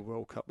Mexico, the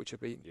World Cup, which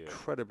have been Yeah.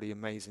 incredibly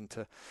amazing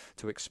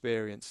to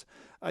experience.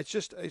 It's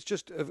just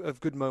of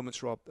good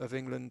moments, Rob, of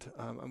England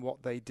and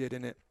what they did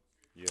in it.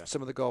 Yeah.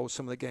 Some of the goals,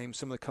 some of the games,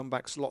 some of the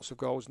comebacks, lots of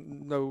goals.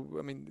 No,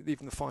 I mean,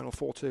 even the final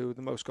 4-2,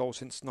 the most goals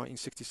since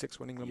 1966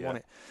 when England won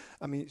it.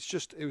 I mean,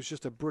 it was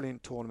just a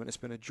brilliant tournament. It's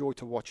been a joy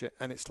to watch it,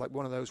 and it's like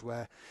one of those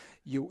where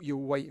you're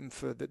waiting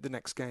for the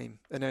next game.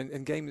 And then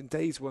in game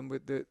days when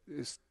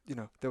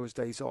there was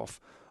days off,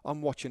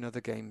 I'm watching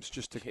other games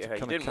just to kind of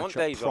catch up properly. You didn't want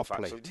days off,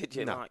 actually, did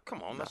you? No, like,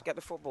 come on, let's get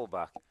the football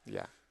back.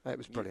 Yeah. It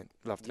was brilliant.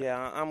 Loved it.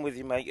 Yeah, I'm with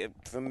you, mate.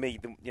 For me,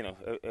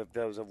 of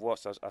those I've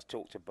watched, I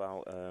talked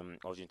about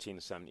Argentina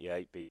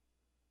 '78 being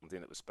something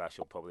that was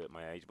special, probably at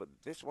my age. But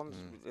this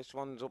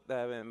one's up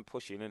there and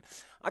pushing. And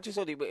I just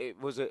thought it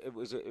was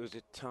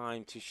a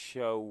time to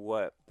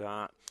show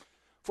that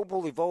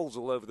football evolves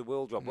all over the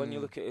world, Rob. When you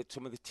look at it,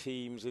 some of the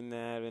teams in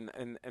there,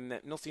 and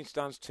that nothing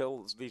stands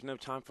still. There's no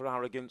time for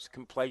arrogance,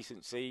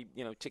 complacency.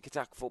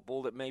 Ticky-tack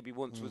football that maybe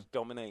once was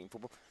dominating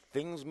football.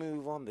 Things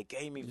move on. The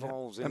game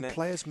evolves, and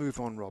players move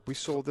on. Rob, we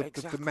saw the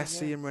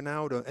Messi and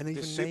Ronaldo, and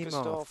even the Neymar.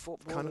 Superstar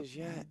footballers,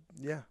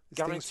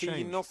 guarantee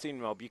you nothing,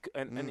 Rob.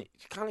 And it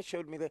kind of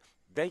showed me that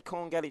they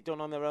can't get it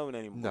done on their own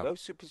anymore. No.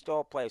 Those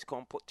superstar players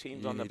can't put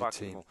teams on their back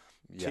anymore.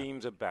 Yeah.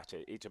 Teams are better.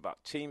 It's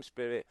about team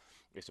spirit.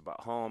 It's about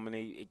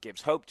harmony. It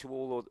gives hope to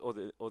all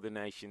other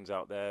nations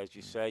out there, as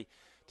you say.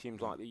 Teams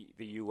like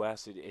the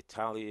US,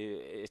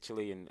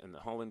 Italy, and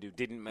Holland, who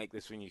didn't make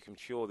this win, you can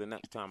sure the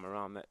next time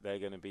around that they're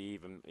going to be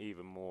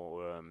even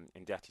more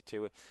indebted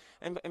to it.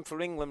 And for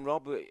England,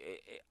 Rob,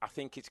 I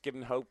think it's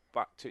given hope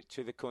back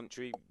to the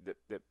country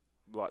that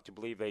like to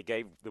believe they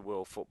gave the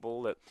world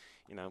football that,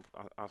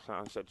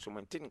 I said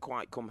someone didn't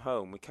quite come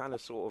home. We kind of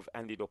sort of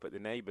ended up at the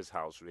neighbour's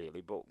house,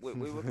 really, but we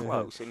were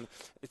close. And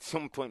at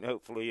some point,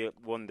 hopefully,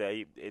 one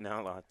day in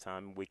our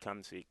lifetime, we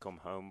can see it come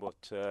home.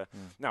 But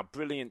now,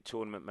 brilliant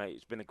tournament, mate.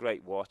 It's been a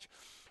great watch.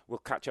 We'll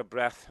catch our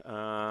breath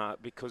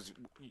because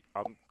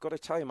I've got to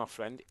tell you, my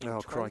friend, in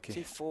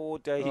 24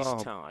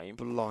 days' time,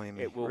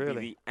 it will be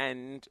the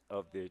end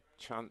of the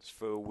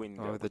transfer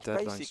window. The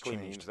deadline's basically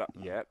changed.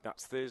 means that,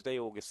 that's Thursday,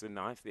 August the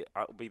 9th.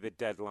 That'll be the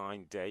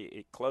deadline day.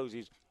 It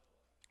closes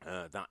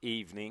that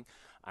evening,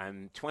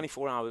 and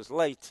 24 hours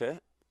later,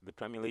 the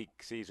Premier League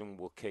season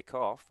will kick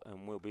off,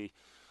 and we'll be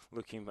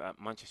looking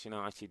at Manchester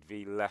United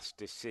v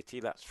Leicester City.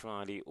 That's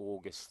Friday,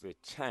 August the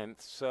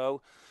 10th.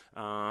 So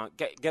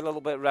get a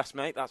little bit of rest,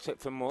 mate. That's it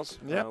from us.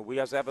 Yep. We,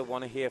 as ever,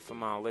 want to hear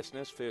from our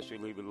listeners. Firstly,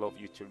 we would love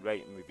you to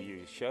rate and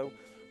review the show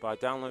by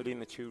downloading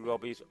the Two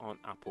Robbies on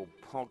Apple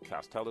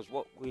Podcasts. Tell us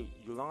what you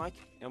like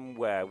and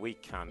where we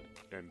can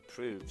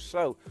improve.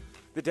 So,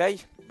 the day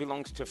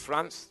belongs to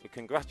France. The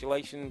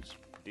congratulations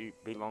do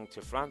belong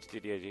to France.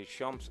 Didier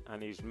Deschamps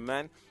and his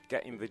men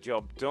getting the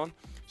job done.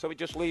 So it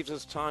just leaves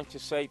us time to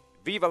say,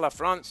 Vive la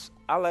France,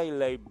 allez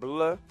les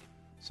Bleus.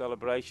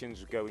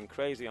 Celebrations going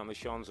crazy on the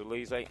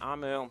Champs-Élysées.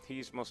 I'm Earle,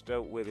 he's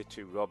Mustoe, we're the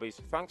Two Robbies.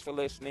 Thanks for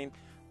listening,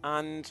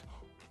 and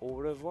au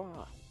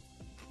revoir.